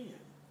no sin.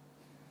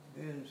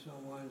 Then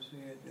someone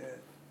said that,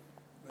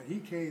 but he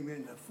came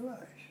in the flesh.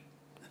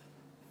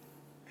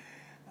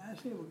 I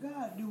said, well,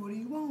 God do what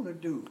he want to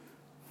do.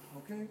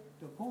 Okay?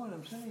 The point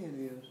I'm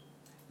saying is,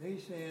 they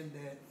saying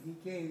that he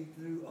came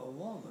through a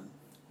woman,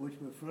 which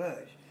was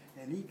flesh,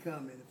 and he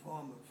come in the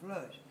form of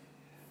flesh.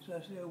 So I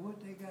said,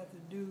 what they got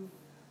to do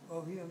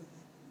of him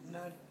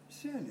not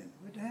sinning?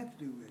 What they have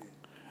to do with it?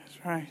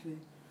 That's right. See?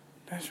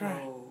 That's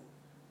right. So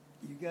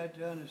you got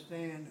to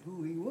understand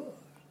who he was.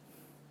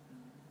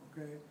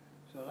 Okay?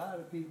 So a lot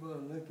of people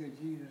look at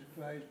Jesus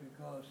Christ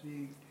because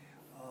he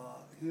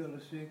healed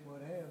the sick,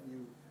 what have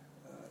you.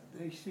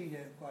 They see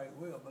that quite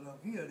well. But up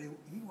here,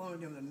 he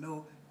wanted them to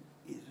know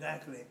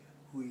exactly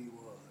who he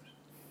was.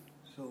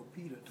 So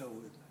Peter told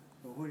him.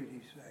 So what did he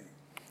say?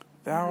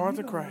 Thou art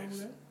the You don't know Christ.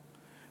 that.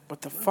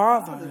 But the My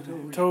Father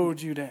Father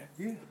told you that.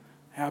 Yeah.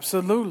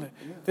 Absolutely.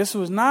 Yeah. This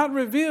was not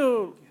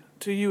revealed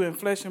to you in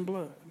flesh and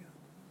blood.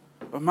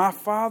 But my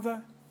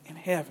Father in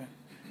heaven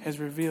has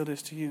revealed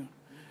this to you.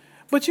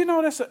 But you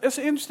know, that's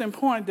an interesting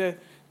point that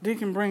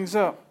Deacon brings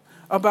up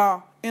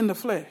about in the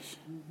flesh.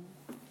 Mm-hmm.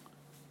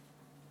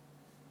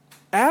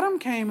 Adam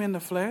came in the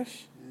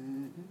flesh,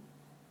 Mm-hmm.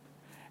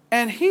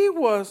 and he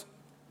was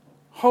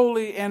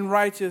holy and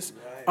righteous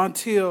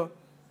until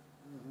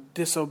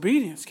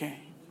disobedience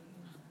came.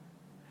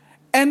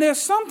 And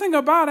there's something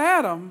about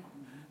Adam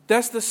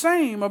that's the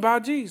same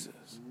about Jesus.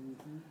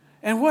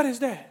 And what is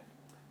that?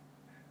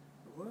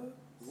 Well,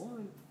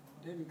 one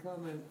didn't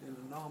come in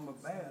a normal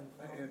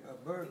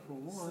birth for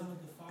one.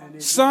 And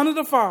then Son of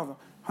the Father.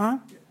 Huh?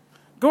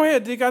 Go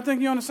ahead, Dick. I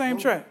think you're on the same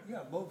track. Yeah,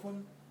 both of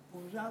them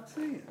was without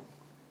sin.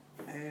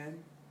 And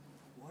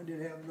one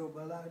didn't have no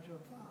biological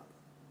father.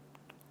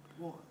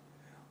 One.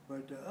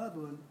 But the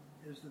other one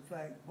is the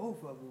fact both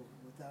of them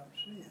were without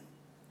sin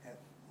at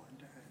one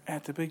time.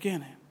 At the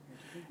beginning.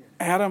 At the beginning.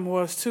 Adam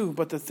was too.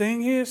 But the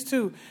thing is,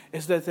 too,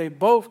 is that they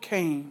both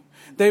came.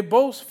 They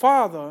both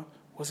father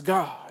was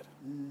God.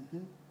 Mm-hmm.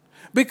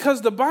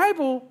 Because the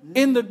Bible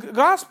in the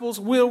Gospels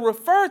will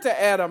refer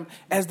to Adam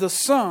as the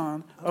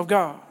Son of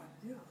God.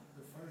 Yeah,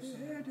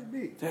 it had to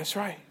be. That's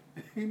right.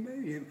 He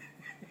made him.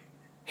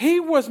 He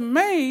was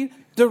made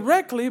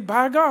directly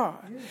by God.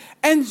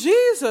 And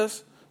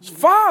Jesus'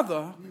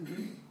 father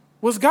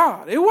was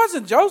God. It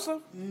wasn't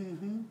Joseph.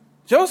 Mm-hmm.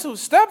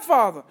 Joseph's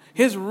stepfather,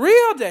 his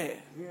real dad,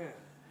 Yeah,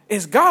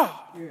 is God.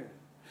 yeah,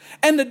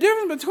 And the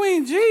difference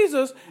between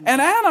Jesus and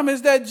Adam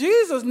is that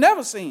Jesus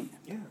never sinned.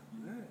 yeah.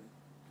 Right.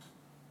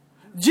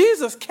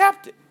 Jesus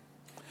kept it.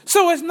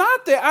 So it's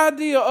not the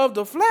idea of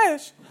the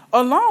flesh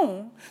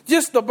alone,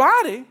 just the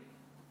body.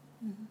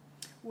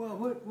 Well,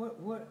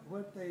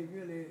 what they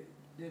really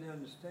didn't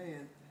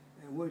understand,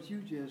 and what you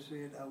just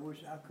said, I wish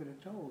I could have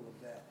told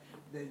them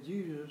that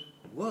Jesus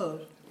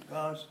was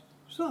God's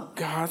son.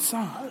 God's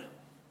son.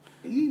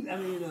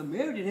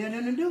 Mary didn't have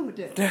nothing to do with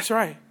that. That's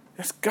right.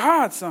 That's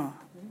God's son.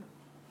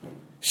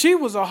 She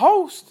was a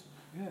host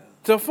Yeah,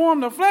 to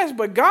form the flesh,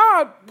 but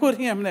God put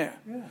him there.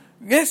 yeah.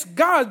 It's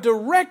God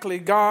directly,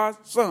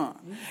 God's son.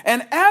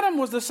 And Adam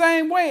was the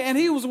same way, and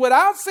he was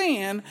without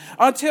sin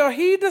until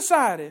he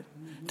decided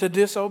to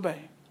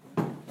disobey.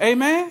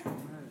 Amen?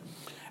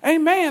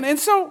 Amen. And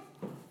so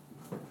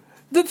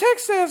the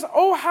text says,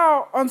 oh,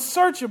 how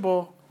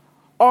unsearchable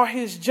are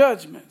his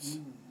judgments,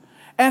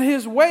 and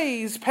his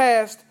ways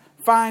past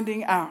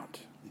finding out.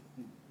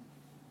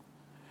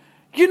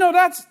 You know,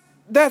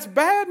 that's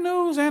bad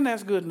news and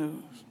that's good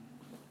news.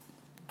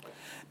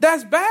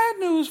 That's bad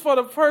news for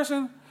the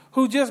person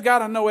who just got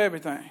to know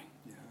everything.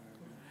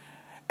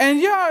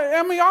 And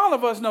all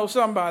of us know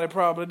somebody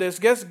probably that's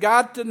just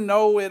got to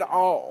know it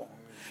all.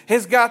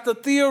 Has got to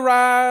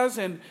theorize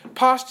and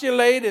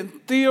postulate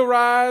and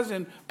theorize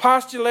and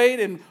postulate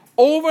and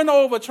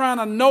over trying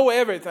to know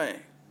everything.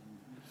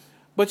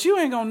 But you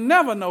ain't going to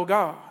never know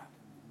God.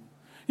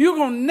 You're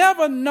going to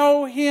never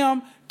know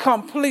him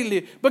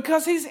completely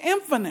because he's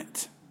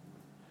infinite.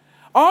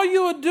 All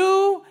you will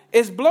do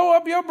is blow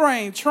up your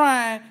brain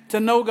trying to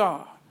know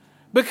God.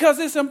 Because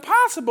it's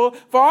impossible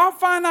for our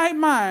finite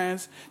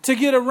minds to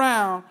get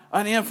around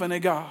an infinite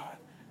God.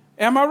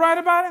 Am I right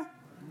about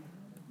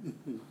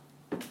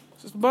it?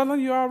 Sister Butler,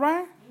 you all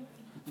right?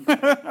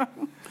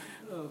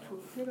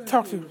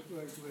 Talk to me.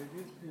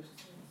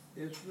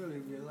 It's really,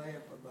 we laugh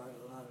about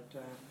it a lot of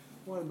times.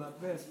 One of my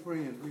best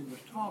friends, we was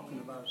talking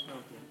about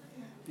something,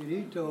 and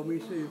he told me,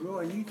 he said,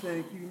 Roy, you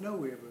think you know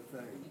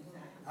everything.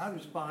 I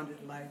responded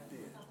like this,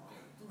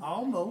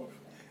 almost.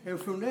 And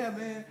from there,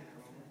 man,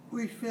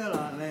 we fell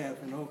out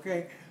laughing,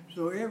 okay?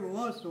 So every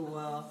once in a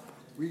while,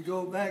 we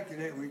go back to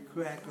that and we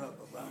crack up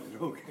about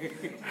it,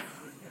 okay?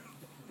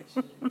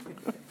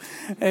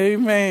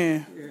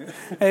 Amen. Yeah.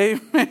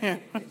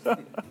 Amen.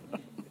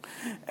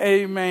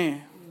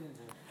 Amen.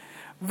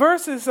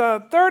 Verses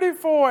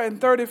 34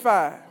 and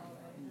 35.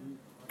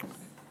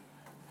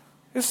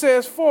 It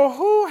says, for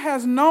who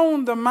has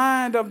known the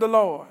mind of the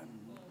Lord?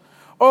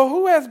 Or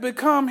who has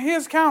become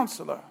his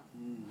counselor?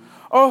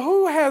 Or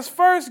who has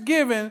first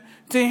given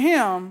to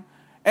him,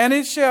 and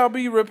it shall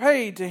be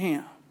repaid to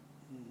him?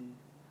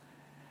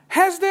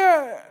 Has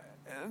there,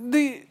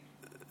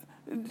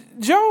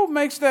 Job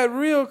makes that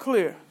real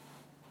clear.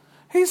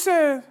 He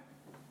said,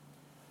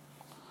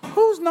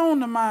 who's known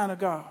the mind of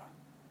God?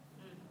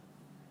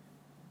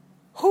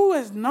 Who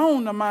has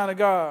known the mind of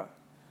God?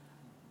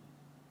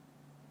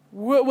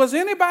 Was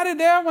anybody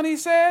there when he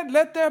said,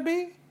 let there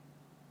be?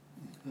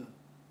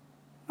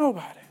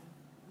 Nobody.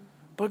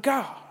 But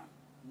God.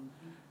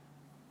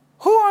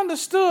 Who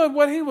understood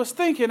what he was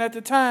thinking at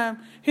the time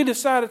he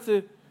decided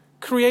to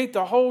create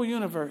the whole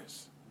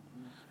universe.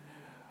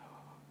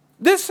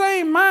 This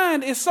same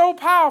mind is so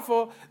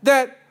powerful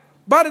that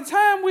by the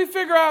time we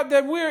figure out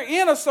that we're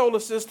in a solar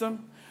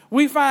system,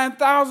 we find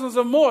thousands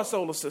of more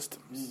solar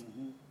systems.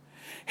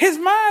 His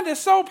mind is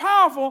so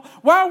powerful,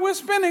 while we're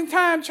spending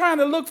time trying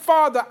to look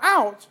farther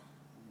out,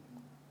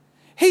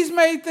 he's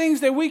made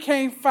things that we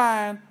can't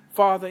find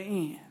farther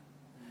in.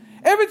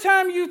 Every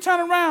time you turn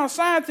around,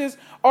 scientists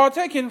are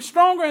taking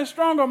stronger and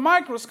stronger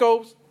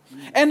microscopes,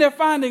 and they're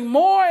finding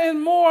more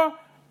and more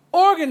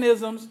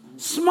organisms,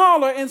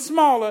 smaller and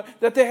smaller,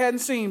 that they hadn't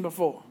seen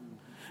before.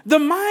 The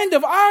mind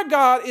of our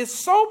God is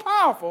so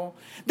powerful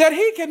that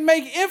he can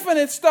make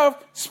infinite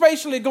stuff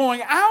spatially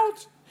going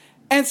out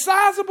and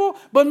sizable,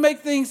 but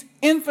make things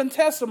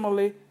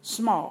infinitesimally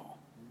small.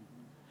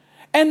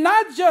 And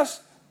not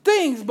just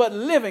things, but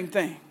living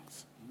things.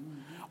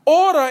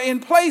 Order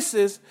in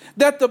places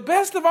that the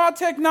best of our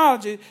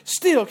technology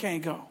still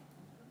can't go.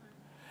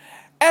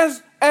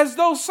 As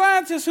those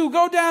scientists who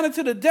go down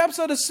into the depths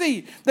of the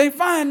sea, they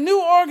find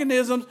new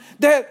organisms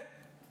that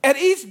at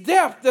each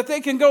depth that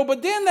they can go,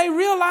 but then they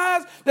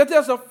realize that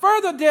there's a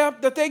further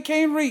depth that they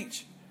can't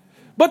reach.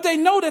 But they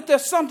know that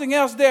there's something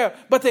else there,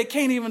 but they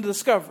can't even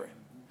discover it.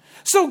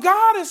 So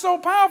God is so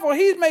powerful,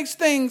 he makes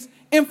things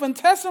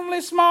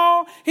infinitesimally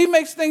small. He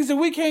makes things that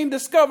we can't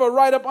discover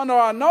right up under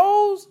our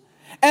nose.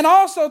 And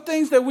also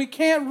things that we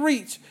can't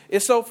reach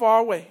is so far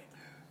away.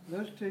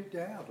 Let's take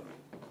the atom.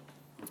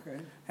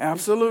 Okay.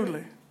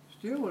 Absolutely.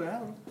 Still an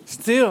atom.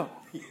 Still.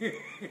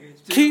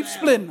 Keep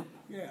splitting them.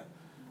 Yeah.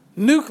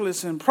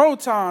 Nucleus and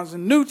protons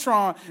and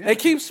neutrons. Yeah. They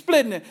keep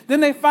splitting it. Then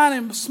they find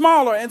them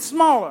smaller and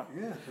smaller.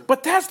 Yeah.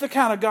 But that's the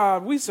kind of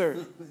God we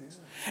serve.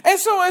 And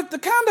so if the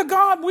kind of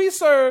God we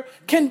serve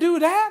can do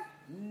that,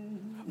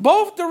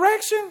 both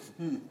directions,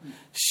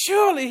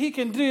 surely he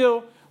can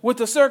deal with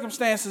the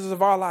circumstances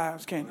of our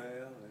lives, can't he?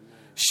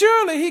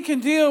 Surely he can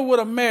deal with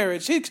a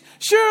marriage.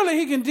 Surely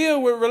he can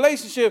deal with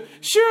relationship.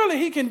 Surely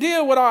he can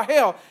deal with our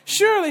health.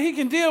 Surely he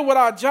can deal with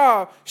our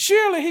job.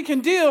 Surely he can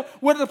deal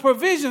with the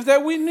provisions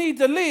that we need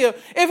to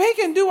live. If he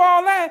can do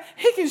all that,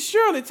 he can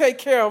surely take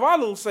care of our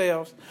little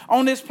selves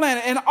on this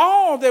planet and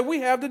all that we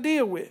have to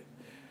deal with.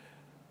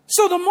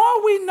 So the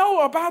more we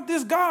know about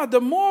this God,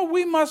 the more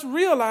we must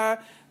realize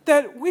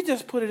that we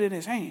just put it in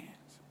his hands.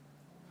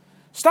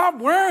 Stop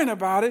worrying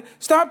about it.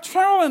 Stop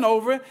trolling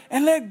over it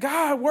and let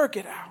God work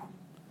it out.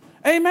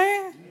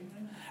 Amen?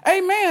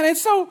 Amen. And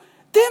so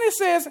then it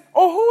says,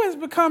 oh, who has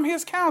become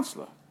his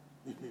counselor?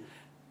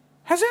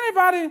 Has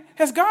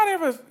God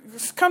ever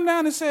come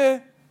down and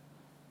said,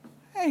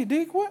 hey,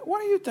 Deke,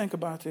 what do you think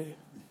about this?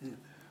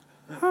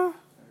 Huh?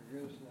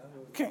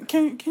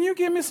 Can you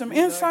give me some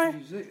insight?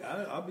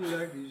 I'll be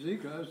like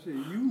Ezekiel. I'll say,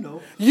 you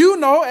know. You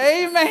know,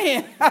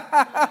 amen.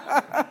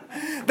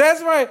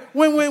 That's right.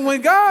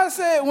 When God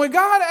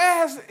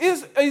asked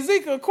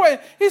Ezekiel a question,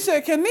 he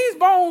said, can these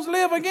bones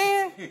live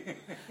again?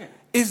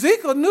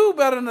 Ezekiel knew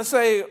better than to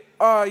say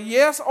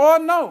yes or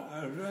no.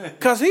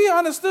 Because he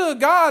understood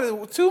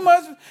God too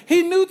much.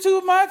 He knew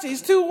too much.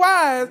 He's too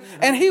wise.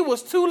 And he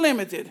was too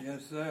limited.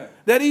 Yes, sir.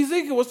 That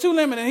Ezekiel was too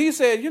limited. And he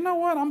said, you know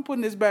what? I'm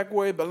putting this back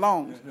where it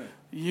belongs. Yes,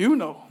 you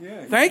know.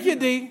 Yeah, thank you,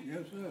 D. Yes,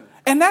 sir.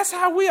 And that's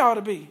how we ought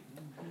to be.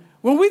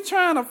 When we're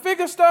trying to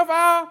figure stuff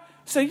out,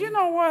 say, you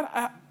know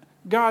what?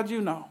 God,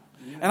 you know.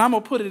 Yeah. And I'm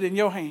going to put it in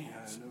your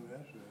hands. Yeah, I know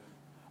that's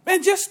right.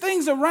 And just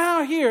things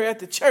around here at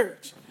the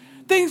church,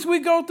 things we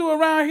go through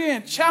around here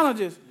and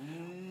challenges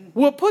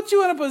will put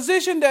you in a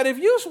position that if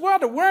you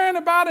start worrying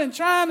about it and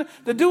trying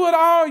to do it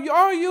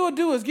all you'll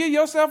do is give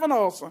yourself an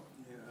ulcer.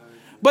 Yeah,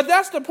 but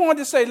that's the point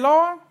to say,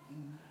 Lord,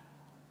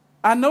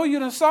 I know you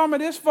done saw me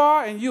this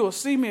far and you will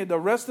see me the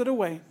rest of the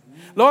way.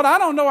 Lord, I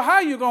don't know how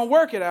you're going to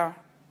work it out.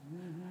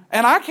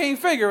 And I can't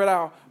figure it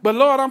out. But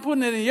Lord, I'm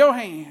putting it in your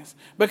hands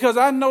because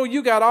I know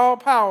you got all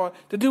power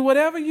to do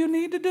whatever you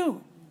need to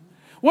do.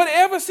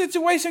 Whatever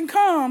situation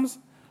comes,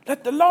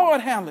 let the Lord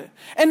handle it.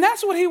 And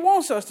that's what he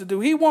wants us to do.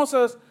 He wants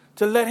us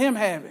to let him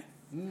have it.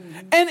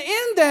 And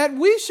in that,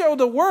 we show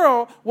the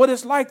world what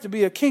it's like to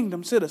be a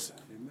kingdom citizen.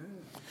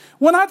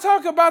 When I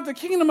talk about the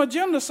kingdom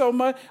agenda so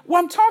much,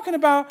 well, I'm talking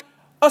about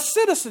a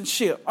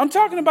citizenship. I'm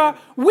talking about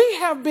we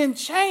have been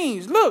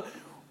changed. Look,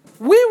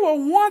 we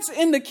were once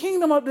in the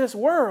kingdom of this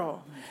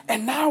world,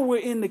 and now we're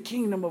in the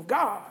kingdom of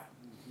God.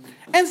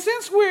 And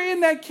since we're in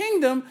that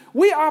kingdom,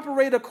 we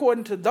operate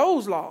according to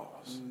those laws.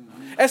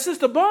 As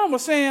Sister Bum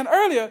was saying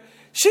earlier,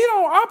 she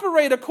don't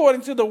operate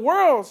according to the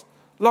world's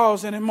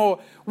laws anymore.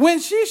 When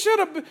she should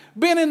have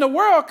been in the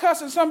world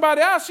cussing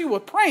somebody out, she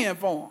was praying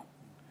for them.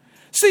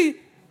 See,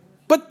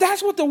 but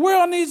that's what the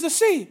world needs to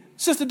see.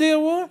 Sister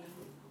Dealwood,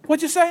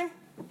 what you say?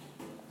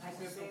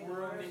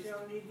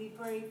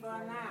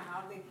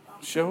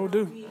 Sure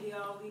do.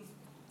 All these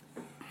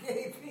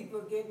gay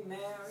people getting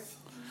married.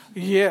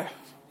 Yeah.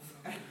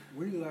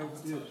 We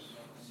like this.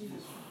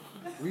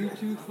 We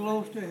too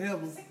close to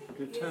heaven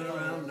to turn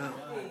around now.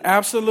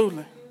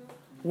 Absolutely.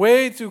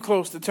 Way too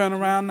close to turn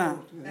around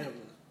now.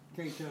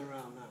 Can't turn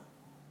around now.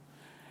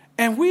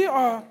 And we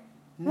are,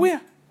 I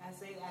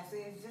say,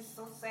 it's just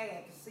so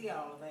sad to see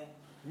all of that.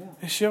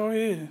 Yeah. It sure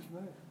is.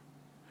 Right.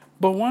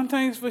 But one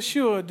thing's for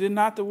sure, did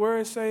not the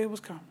word say it was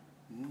coming?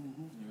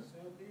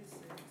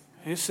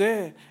 It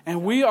said,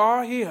 and we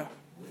are here.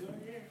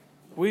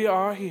 We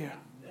are here.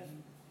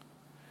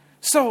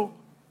 So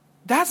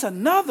that's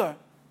another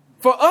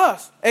for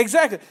us.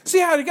 Exactly. See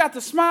how he got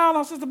the smile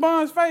on Sister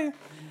Bond's face?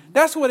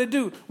 That's what it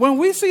do. When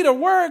we see the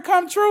word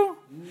come true,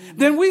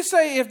 then we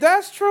say, if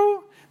that's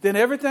true, then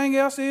everything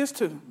else is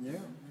too. Yeah.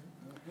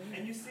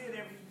 And you see it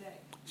every day.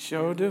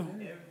 Sure do.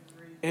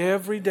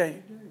 Every day.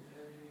 Every day.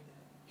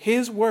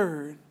 His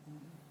word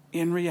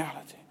in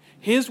reality.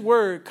 His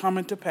word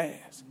coming to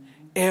pass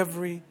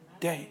every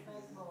day.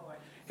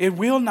 It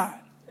will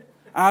not.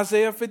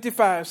 Isaiah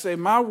 55 say,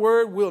 my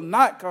word will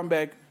not come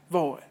back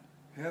void.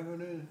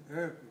 Heaven and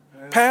earth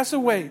Pass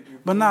away,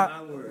 but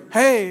not. my word.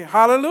 Hey,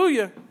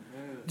 hallelujah.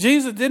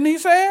 Jesus, didn't he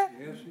say it?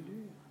 Yes, he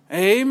did.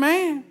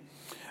 Amen.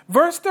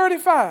 Verse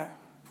 35.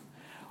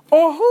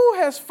 Or who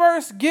has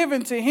first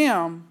given to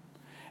him,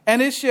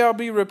 and it shall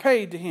be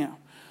repaid to him?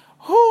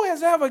 Who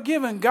has ever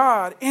given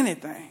God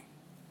anything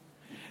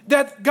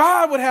that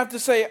God would have to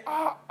say,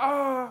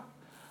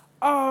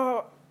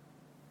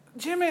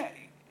 Jimmy,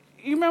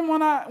 you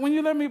remember when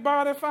you let me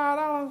borrow that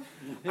 $5?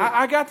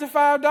 I got the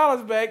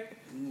 $5 back.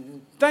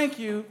 Thank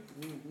you,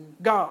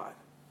 God.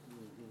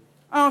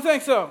 I don't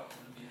think so.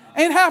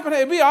 Ain't happening.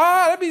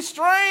 It'd be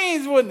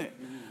strange, wouldn't it?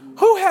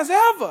 Who has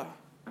ever?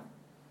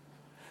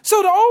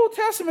 So the Old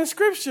Testament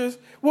scriptures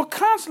were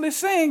constantly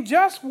saying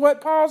just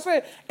what Paul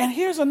said. And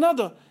here's a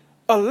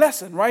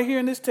lesson right here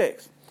in this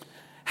text.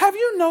 Have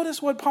you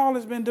noticed what Paul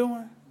has been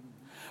doing?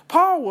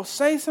 Paul will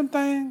say some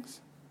things,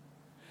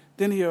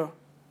 then he'll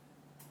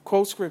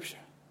quote scripture.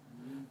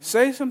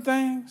 Say some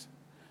things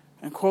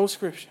and quote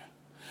scripture.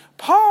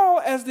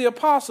 Paul, as the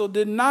apostle,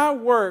 did not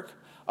work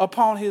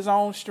upon his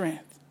own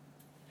strength.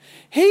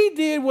 He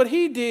did what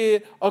he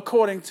did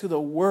according to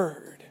the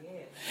word.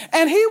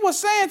 And he was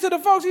saying to the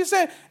folks, he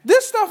said,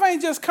 this stuff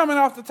ain't just coming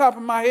off the top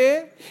of my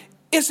head.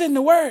 It's in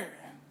the word.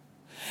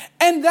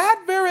 And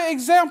that very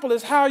example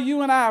is how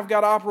you and I have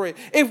got to operate.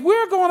 If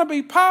we're going to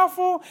be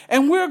powerful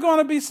and we're going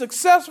to be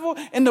successful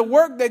in the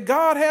work that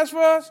God has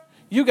for us,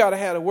 you got to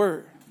have the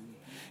word.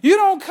 You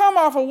don't come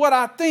off of what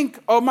I think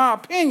or my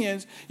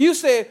opinions. You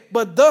say,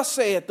 but thus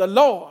saith the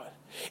Lord.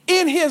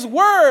 In his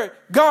word,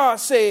 God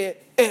said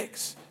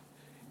X.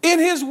 In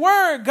his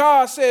word,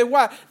 God said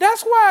Y.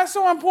 That's why it's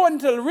so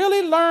important to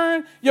really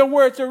learn your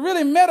word, to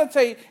really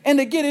meditate and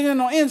to get it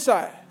in on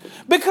inside.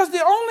 Because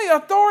the only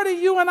authority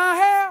you and I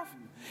have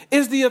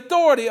is the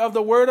authority of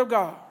the word of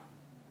God.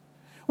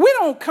 We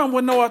don't come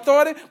with no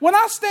authority. When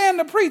I stand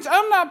to preach,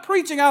 I'm not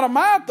preaching out of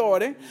my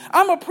authority.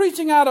 I'm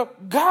preaching out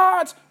of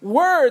God's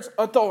word's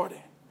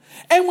authority.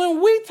 And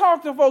when we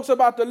talk to folks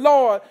about the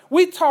Lord,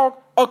 we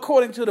talk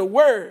according to the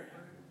word.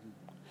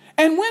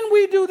 And when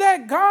we do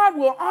that, God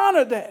will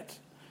honor that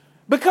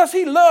because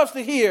he loves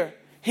to hear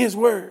his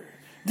word.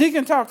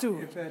 Deacon, talk to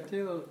him. If I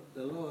tell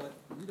the Lord,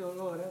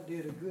 Lord, I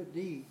did a good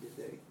deed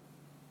today,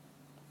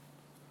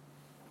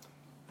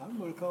 I'm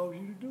going to cause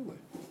you to do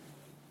it.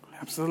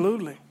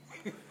 Absolutely.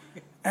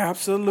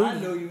 Absolutely. I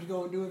know you was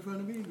going to do it from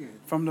the beginning.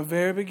 From the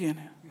very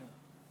beginning.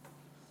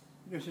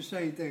 Yeah. It's the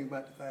same thing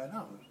about the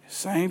 $5.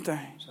 Same thing.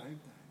 Same thing.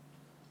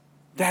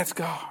 That's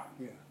God.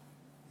 Yeah.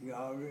 You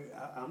already.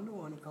 I'm the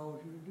one that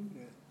caused you to do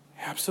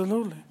that.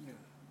 Absolutely. Yeah.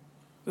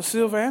 The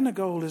silver and the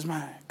gold is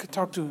mine. Could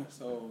talk to us.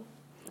 So,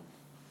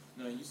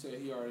 now you said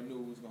he already knew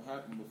what was going to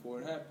happen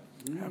before it happened.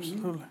 Mm-hmm.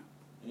 Absolutely.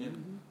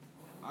 And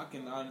I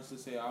can honestly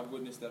say I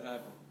witnessed that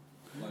happen.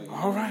 Like,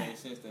 All right. It made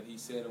sense that he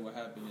said it would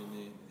happen and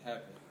then it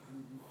happened.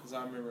 Because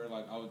I remember,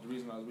 the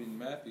reason I was reading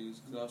Matthew is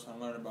because I was trying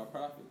to learn about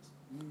prophets.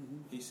 Mm-hmm.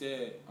 He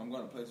said, I'm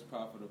going to place a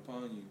prophet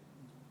upon you,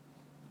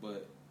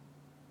 but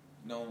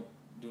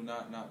do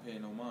not pay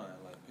no mind.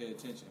 Like, pay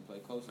attention, pay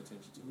close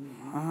attention to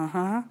it.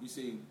 Uh-huh. You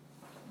see,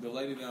 the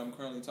lady that I'm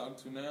currently talking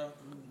to now,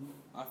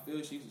 I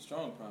feel she's a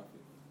strong prophet.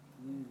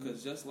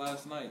 Because just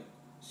last night,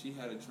 she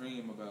had a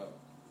dream about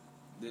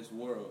this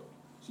world.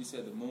 She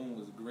said the moon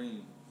was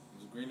green. It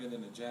was greener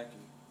than a jacket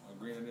or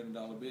greener than a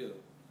dollar bill.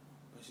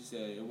 But she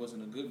said it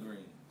wasn't a good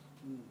green.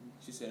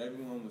 She said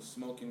everyone was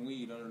smoking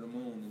weed under the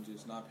moon and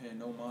just not paying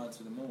no mind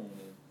to the moon.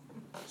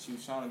 And she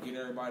was trying to get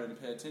everybody to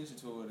pay attention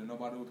to it, and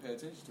nobody would pay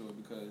attention to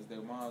it because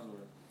their minds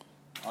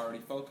were already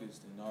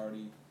focused and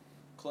already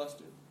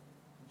clustered.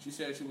 She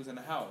said she was in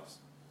the house.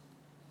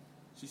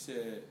 She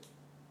said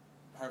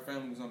her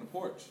family was on the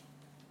porch.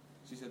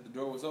 She said the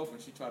door was open.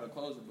 She tried to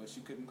close it, but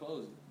she couldn't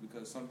close it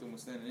because something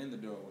was standing in the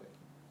doorway.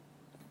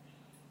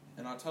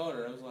 And I told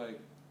her, I was like,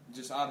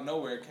 just out of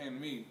nowhere, it came to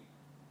me.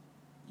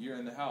 You're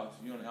in the house.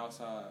 You're on the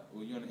outside,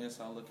 or you're on the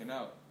inside looking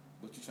out,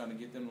 but you're trying to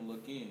get them to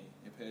look in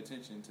and pay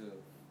attention to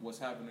what's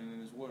happening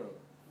in this world.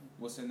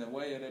 What's in the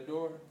way of that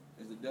door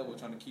is the devil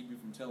trying to keep you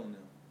from telling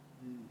them.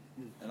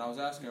 And I was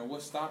asking her,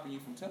 what's stopping you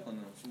from telling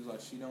them? She was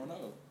like, she don't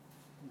know.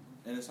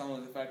 And it's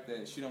only the fact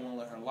that she don't want to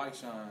let her light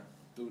shine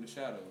through the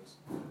shadows.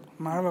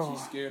 My Lord.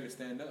 She's scared to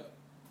stand up.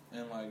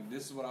 And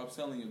this is what I was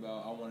telling you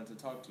about. I wanted to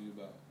talk to you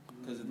about.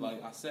 Because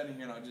I sat in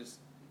here and I just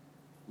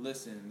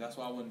listened. That's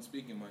why I wasn't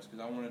speaking much, because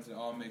I wanted it to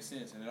all make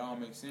sense. And it all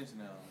makes sense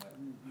now.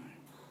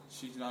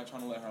 she's not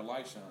trying to let her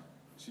light shine.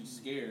 She's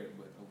scared,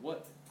 but of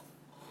what?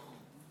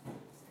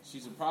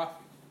 She's a prophet.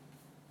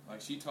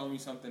 Like, she told me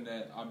something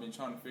that I've been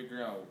trying to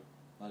figure out.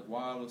 Like,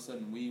 why all of a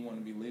sudden weed want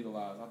to be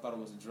legalized? I thought it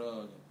was a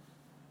drug.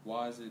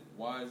 Why is this?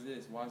 Why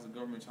is the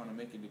government trying to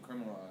make it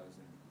decriminalized?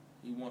 And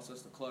he wants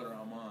us to clutter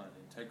our mind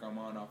and take our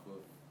mind off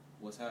of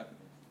what's happening.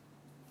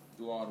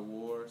 Through all the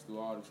wars, through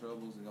all the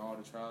troubles, and all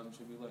the trials and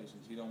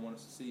tribulations. He don't want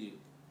us to see it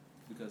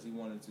because he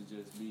wanted to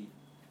just be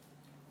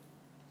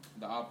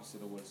the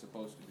opposite of what it's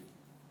supposed to be.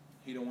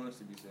 He don't want us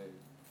to be saved.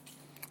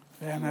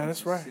 Yeah, no,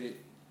 that's right.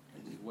 Sit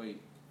and just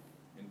wait.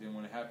 And then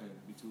when it happens,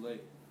 it'll be too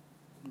late.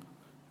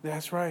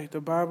 That's right.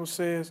 The Bible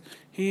says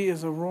he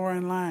is a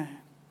roaring lion,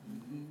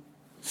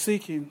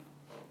 seeking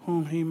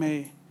whom he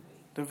may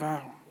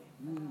devour.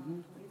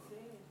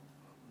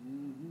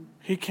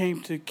 He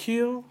came to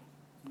kill,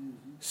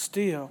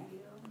 steal,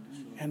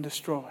 and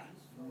destroy.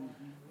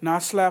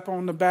 Not slap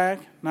on the back,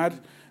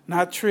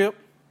 not trip,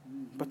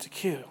 but to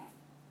kill.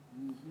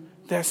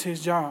 That's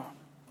his job.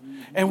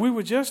 And we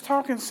were just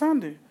talking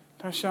Sunday,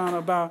 Tashawn,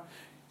 about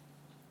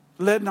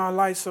letting our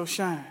light so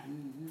shine.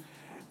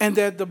 And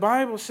that the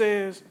Bible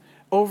says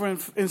over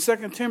in 2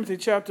 Timothy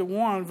chapter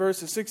 1,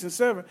 verses 6 and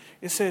 7,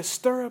 it says,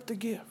 stir up the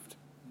gift.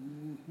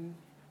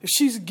 If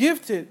she's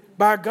gifted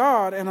by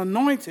God and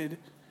anointed,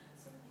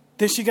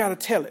 then she got to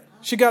tell it.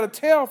 She got to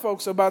tell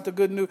folks about the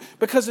good news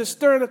because it's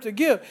stirring up the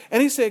gift.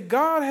 And he said,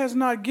 God has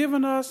not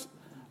given us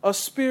a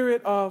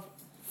spirit of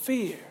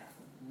fear.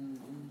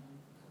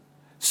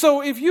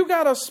 So if you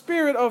got a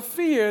spirit of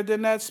fear,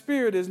 then that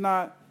spirit is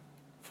not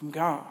from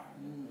God.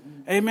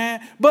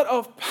 Amen. But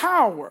of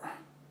power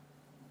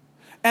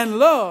and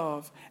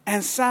love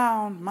and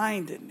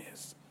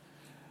sound-mindedness.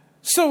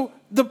 So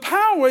the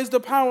power is the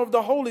power of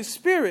the Holy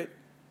Spirit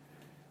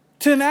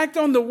to enact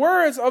on the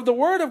words of the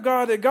Word of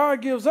God that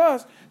God gives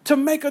us to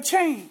make a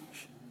change.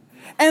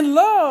 And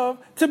love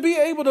to be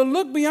able to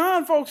look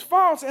beyond folks'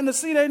 faults and to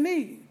see their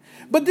need.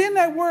 But then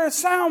that word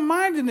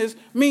sound-mindedness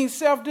means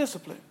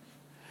self-discipline.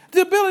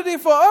 The ability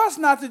for us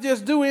not to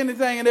just do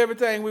anything and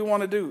everything we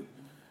want to do.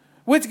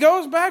 Which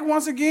goes back,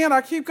 once again,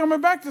 I keep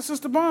coming back to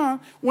Sister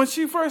Bond. When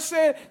she first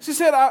said,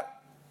 I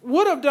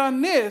would have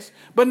done this,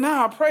 but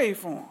now I prayed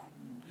for him.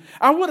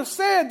 I would have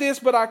said this,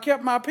 but I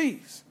kept my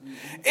peace.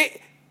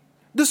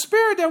 The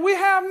spirit that we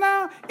have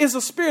now is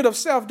a spirit of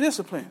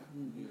self-discipline.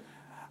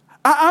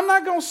 I'm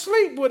not going to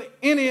sleep with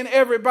any and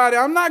everybody.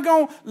 I'm not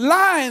going to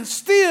lie and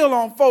steal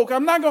on folk.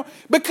 I'm not going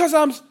because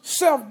I'm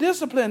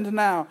self-disciplined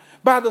now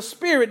by the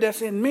spirit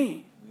that's in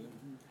me.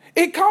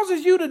 It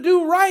causes you to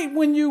do right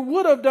when you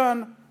would have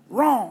done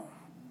wrong.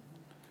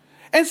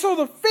 And so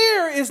the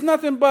fear is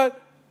nothing but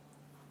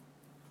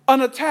an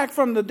attack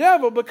from the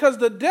devil, because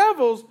the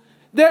devil's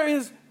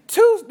there's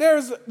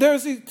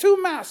these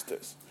two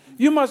masters.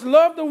 You must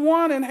love the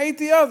one and hate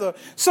the other.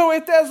 So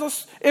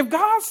if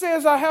God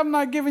says, I have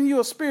not given you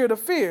a spirit of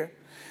fear,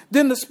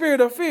 then the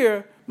spirit of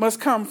fear must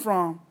come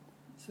from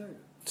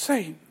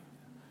Satan.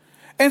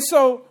 And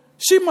so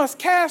she must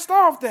cast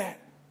off that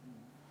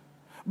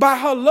by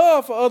her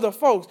love for other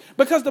folks.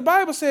 Because the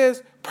Bible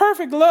says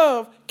perfect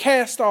love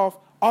casts off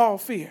all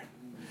fear.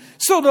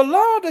 So the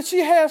love that she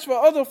has for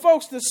other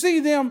folks to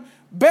see them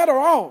better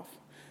off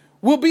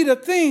will be the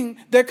thing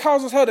that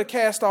causes her to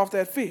cast off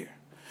that fear.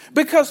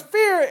 Because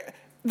fear,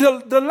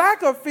 the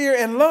lack of fear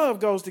and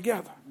love goes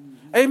together.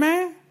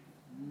 Amen?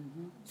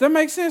 Does that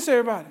make sense,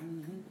 everybody?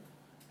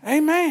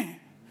 Amen.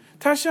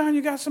 Tashawn,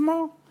 you got some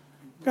more?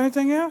 Got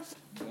anything else?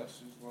 That's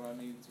just what I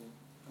need to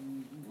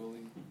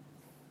really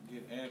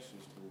get answers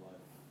to.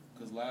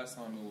 Because last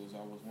time I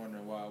was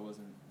wondering why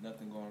wasn't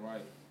nothing going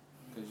right.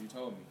 Because you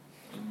told me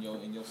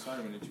in your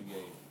sermon that you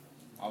gave,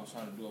 I was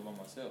trying to do it by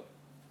myself.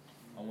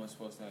 I wasn't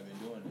supposed to have been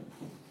doing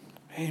it.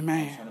 Amen.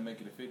 I was trying to make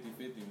it a 50-50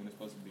 when it's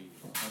supposed to be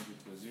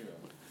 100 to a 0.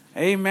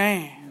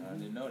 Amen. And I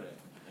didn't know that.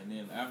 And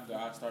then after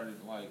I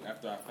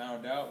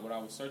found out what I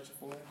was searching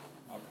for,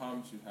 I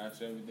promise you,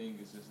 after everything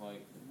is just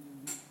like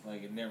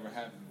it never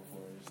happened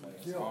before. It's like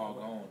it's all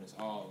gone. It's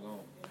all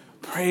gone.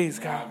 Praise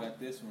and God. I got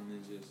this one,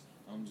 and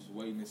I'm just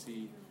waiting to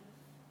see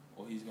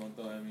what he's gonna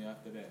throw at me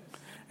after that.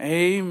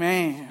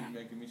 Amen. He's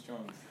making me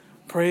stronger.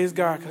 Praise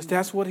God, because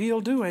that's what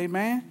he'll do.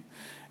 Amen.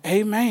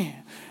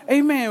 Amen.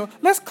 Amen.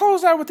 Let's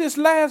close out with this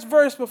last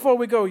verse before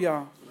we go,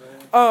 y'all.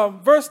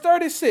 Verse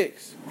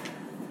 36.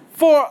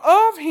 For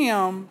of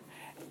him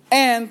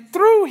and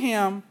through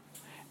him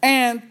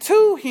and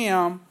to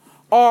him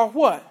are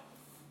what?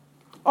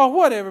 Are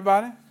what,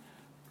 everybody?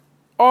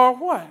 Are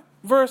what?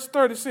 Verse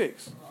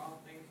 36.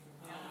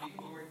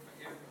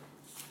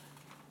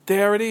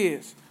 There it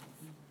is.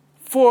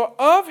 For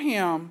of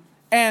him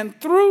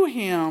and through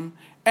him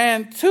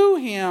and to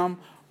him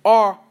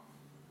are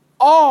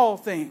all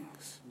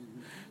things,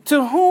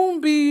 to whom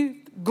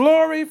be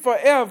glory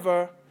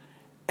forever.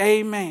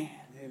 Amen.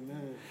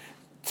 Amen.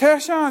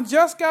 Tashawn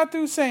just got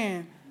through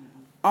saying,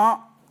 I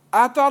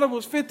thought it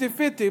was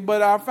 50-50,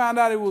 but I found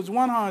out it was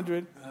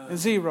 100 and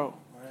 0.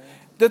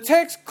 The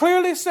text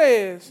clearly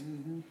says,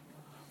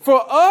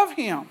 for of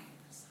him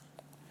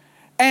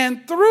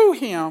and through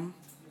him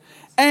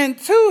and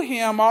to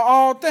him are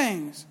all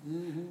things.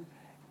 Mm-hmm.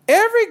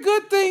 Every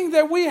good thing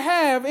that we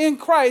have in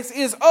Christ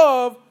is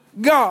of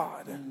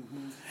God.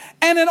 Mm-hmm.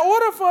 And in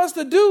order for us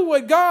to do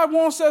what God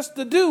wants us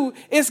to do,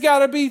 it's got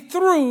to be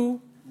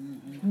through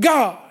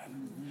God.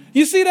 Mm-hmm.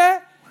 You see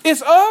that?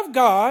 It's of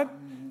God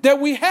that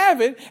we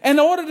have it. And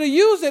in order to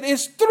use it,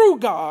 it's through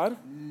God.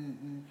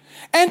 Mm-hmm.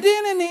 And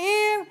then in the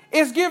end,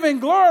 it's giving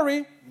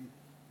glory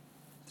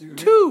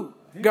to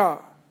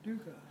God.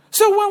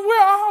 So when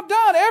we're all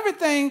done,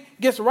 everything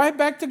gets right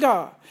back to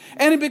God.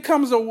 And it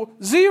becomes a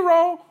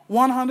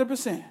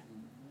 100%.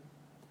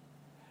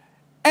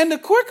 And the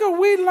quicker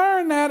we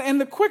learn that and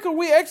the quicker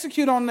we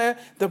execute on that,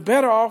 the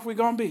better off we're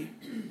going to be.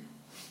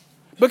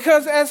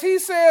 Because as he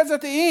says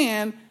at the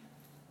end,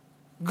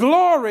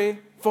 glory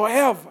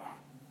forever.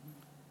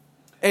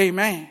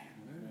 Amen.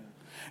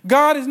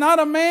 God is not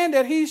a man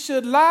that he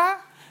should lie,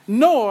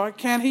 nor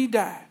can he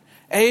die.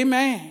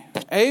 Amen.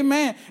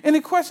 Amen.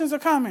 Any questions or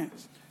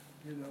comments?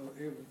 You know,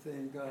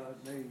 everything God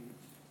made,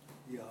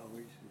 he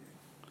always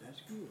said, that's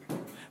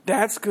good.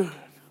 That's good.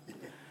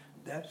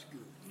 That's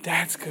good.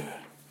 That's good.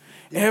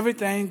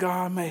 Everything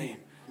God made,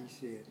 He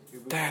said,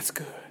 that's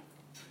good.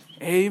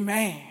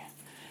 Amen.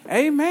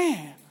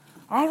 Amen.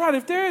 All right,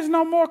 if there is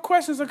no more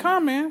questions or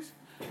comments,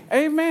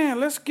 amen,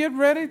 let's get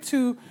ready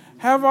to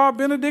have our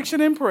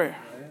benediction in prayer.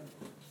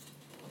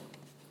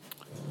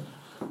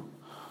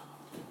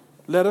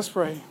 Let us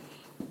pray.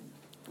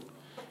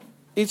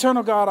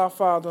 Eternal God, our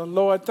Father,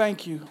 Lord,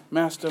 thank you,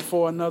 Master,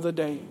 for another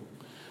day.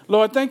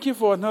 Lord, thank you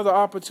for another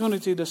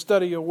opportunity to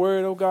study your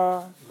word, oh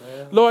God.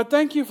 Amen. Lord,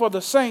 thank you for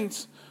the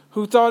saints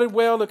who thought it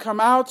well to come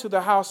out to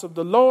the house of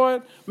the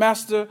Lord.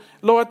 Master,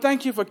 Lord,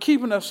 thank you for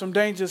keeping us from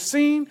dangers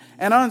seen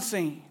and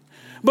unseen.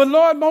 But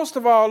Lord, most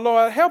of all,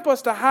 Lord, help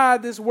us to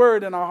hide this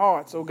word in our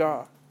hearts, oh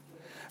God.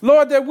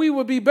 Lord, that we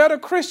would be better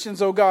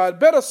Christians, oh God,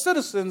 better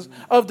citizens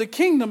of the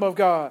kingdom of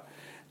God.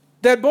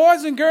 That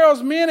boys and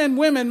girls, men and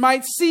women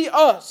might see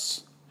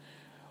us,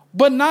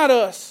 but not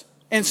us,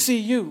 and see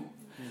you.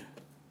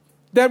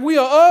 That we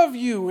are of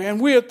you, and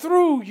we are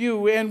through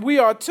you, and we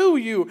are to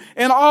you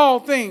in all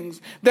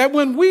things. That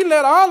when we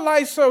let our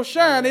light so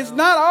shine, it's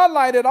not our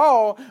light at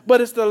all,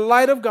 but it's the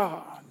light of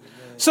God.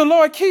 So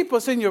Lord, keep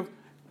us in your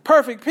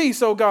perfect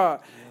peace, oh God.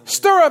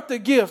 Stir up the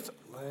gift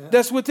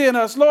that's within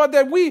us, Lord,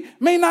 that we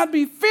may not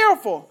be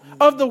fearful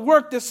of the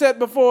work that's set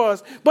before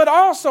us, but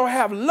also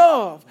have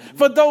love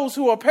for those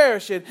who are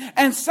perishing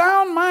and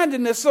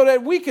sound-mindedness so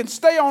that we can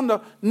stay on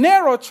the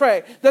narrow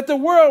track, that the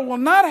world will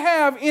not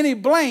have any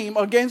blame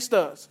against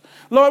us.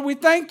 Lord, we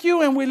thank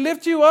you and we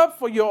lift you up,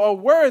 for you are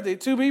worthy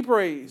to be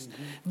praised.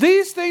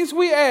 These things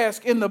we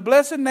ask in the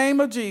blessed name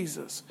of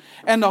Jesus.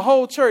 And the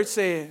whole church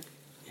said,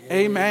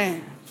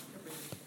 Amen.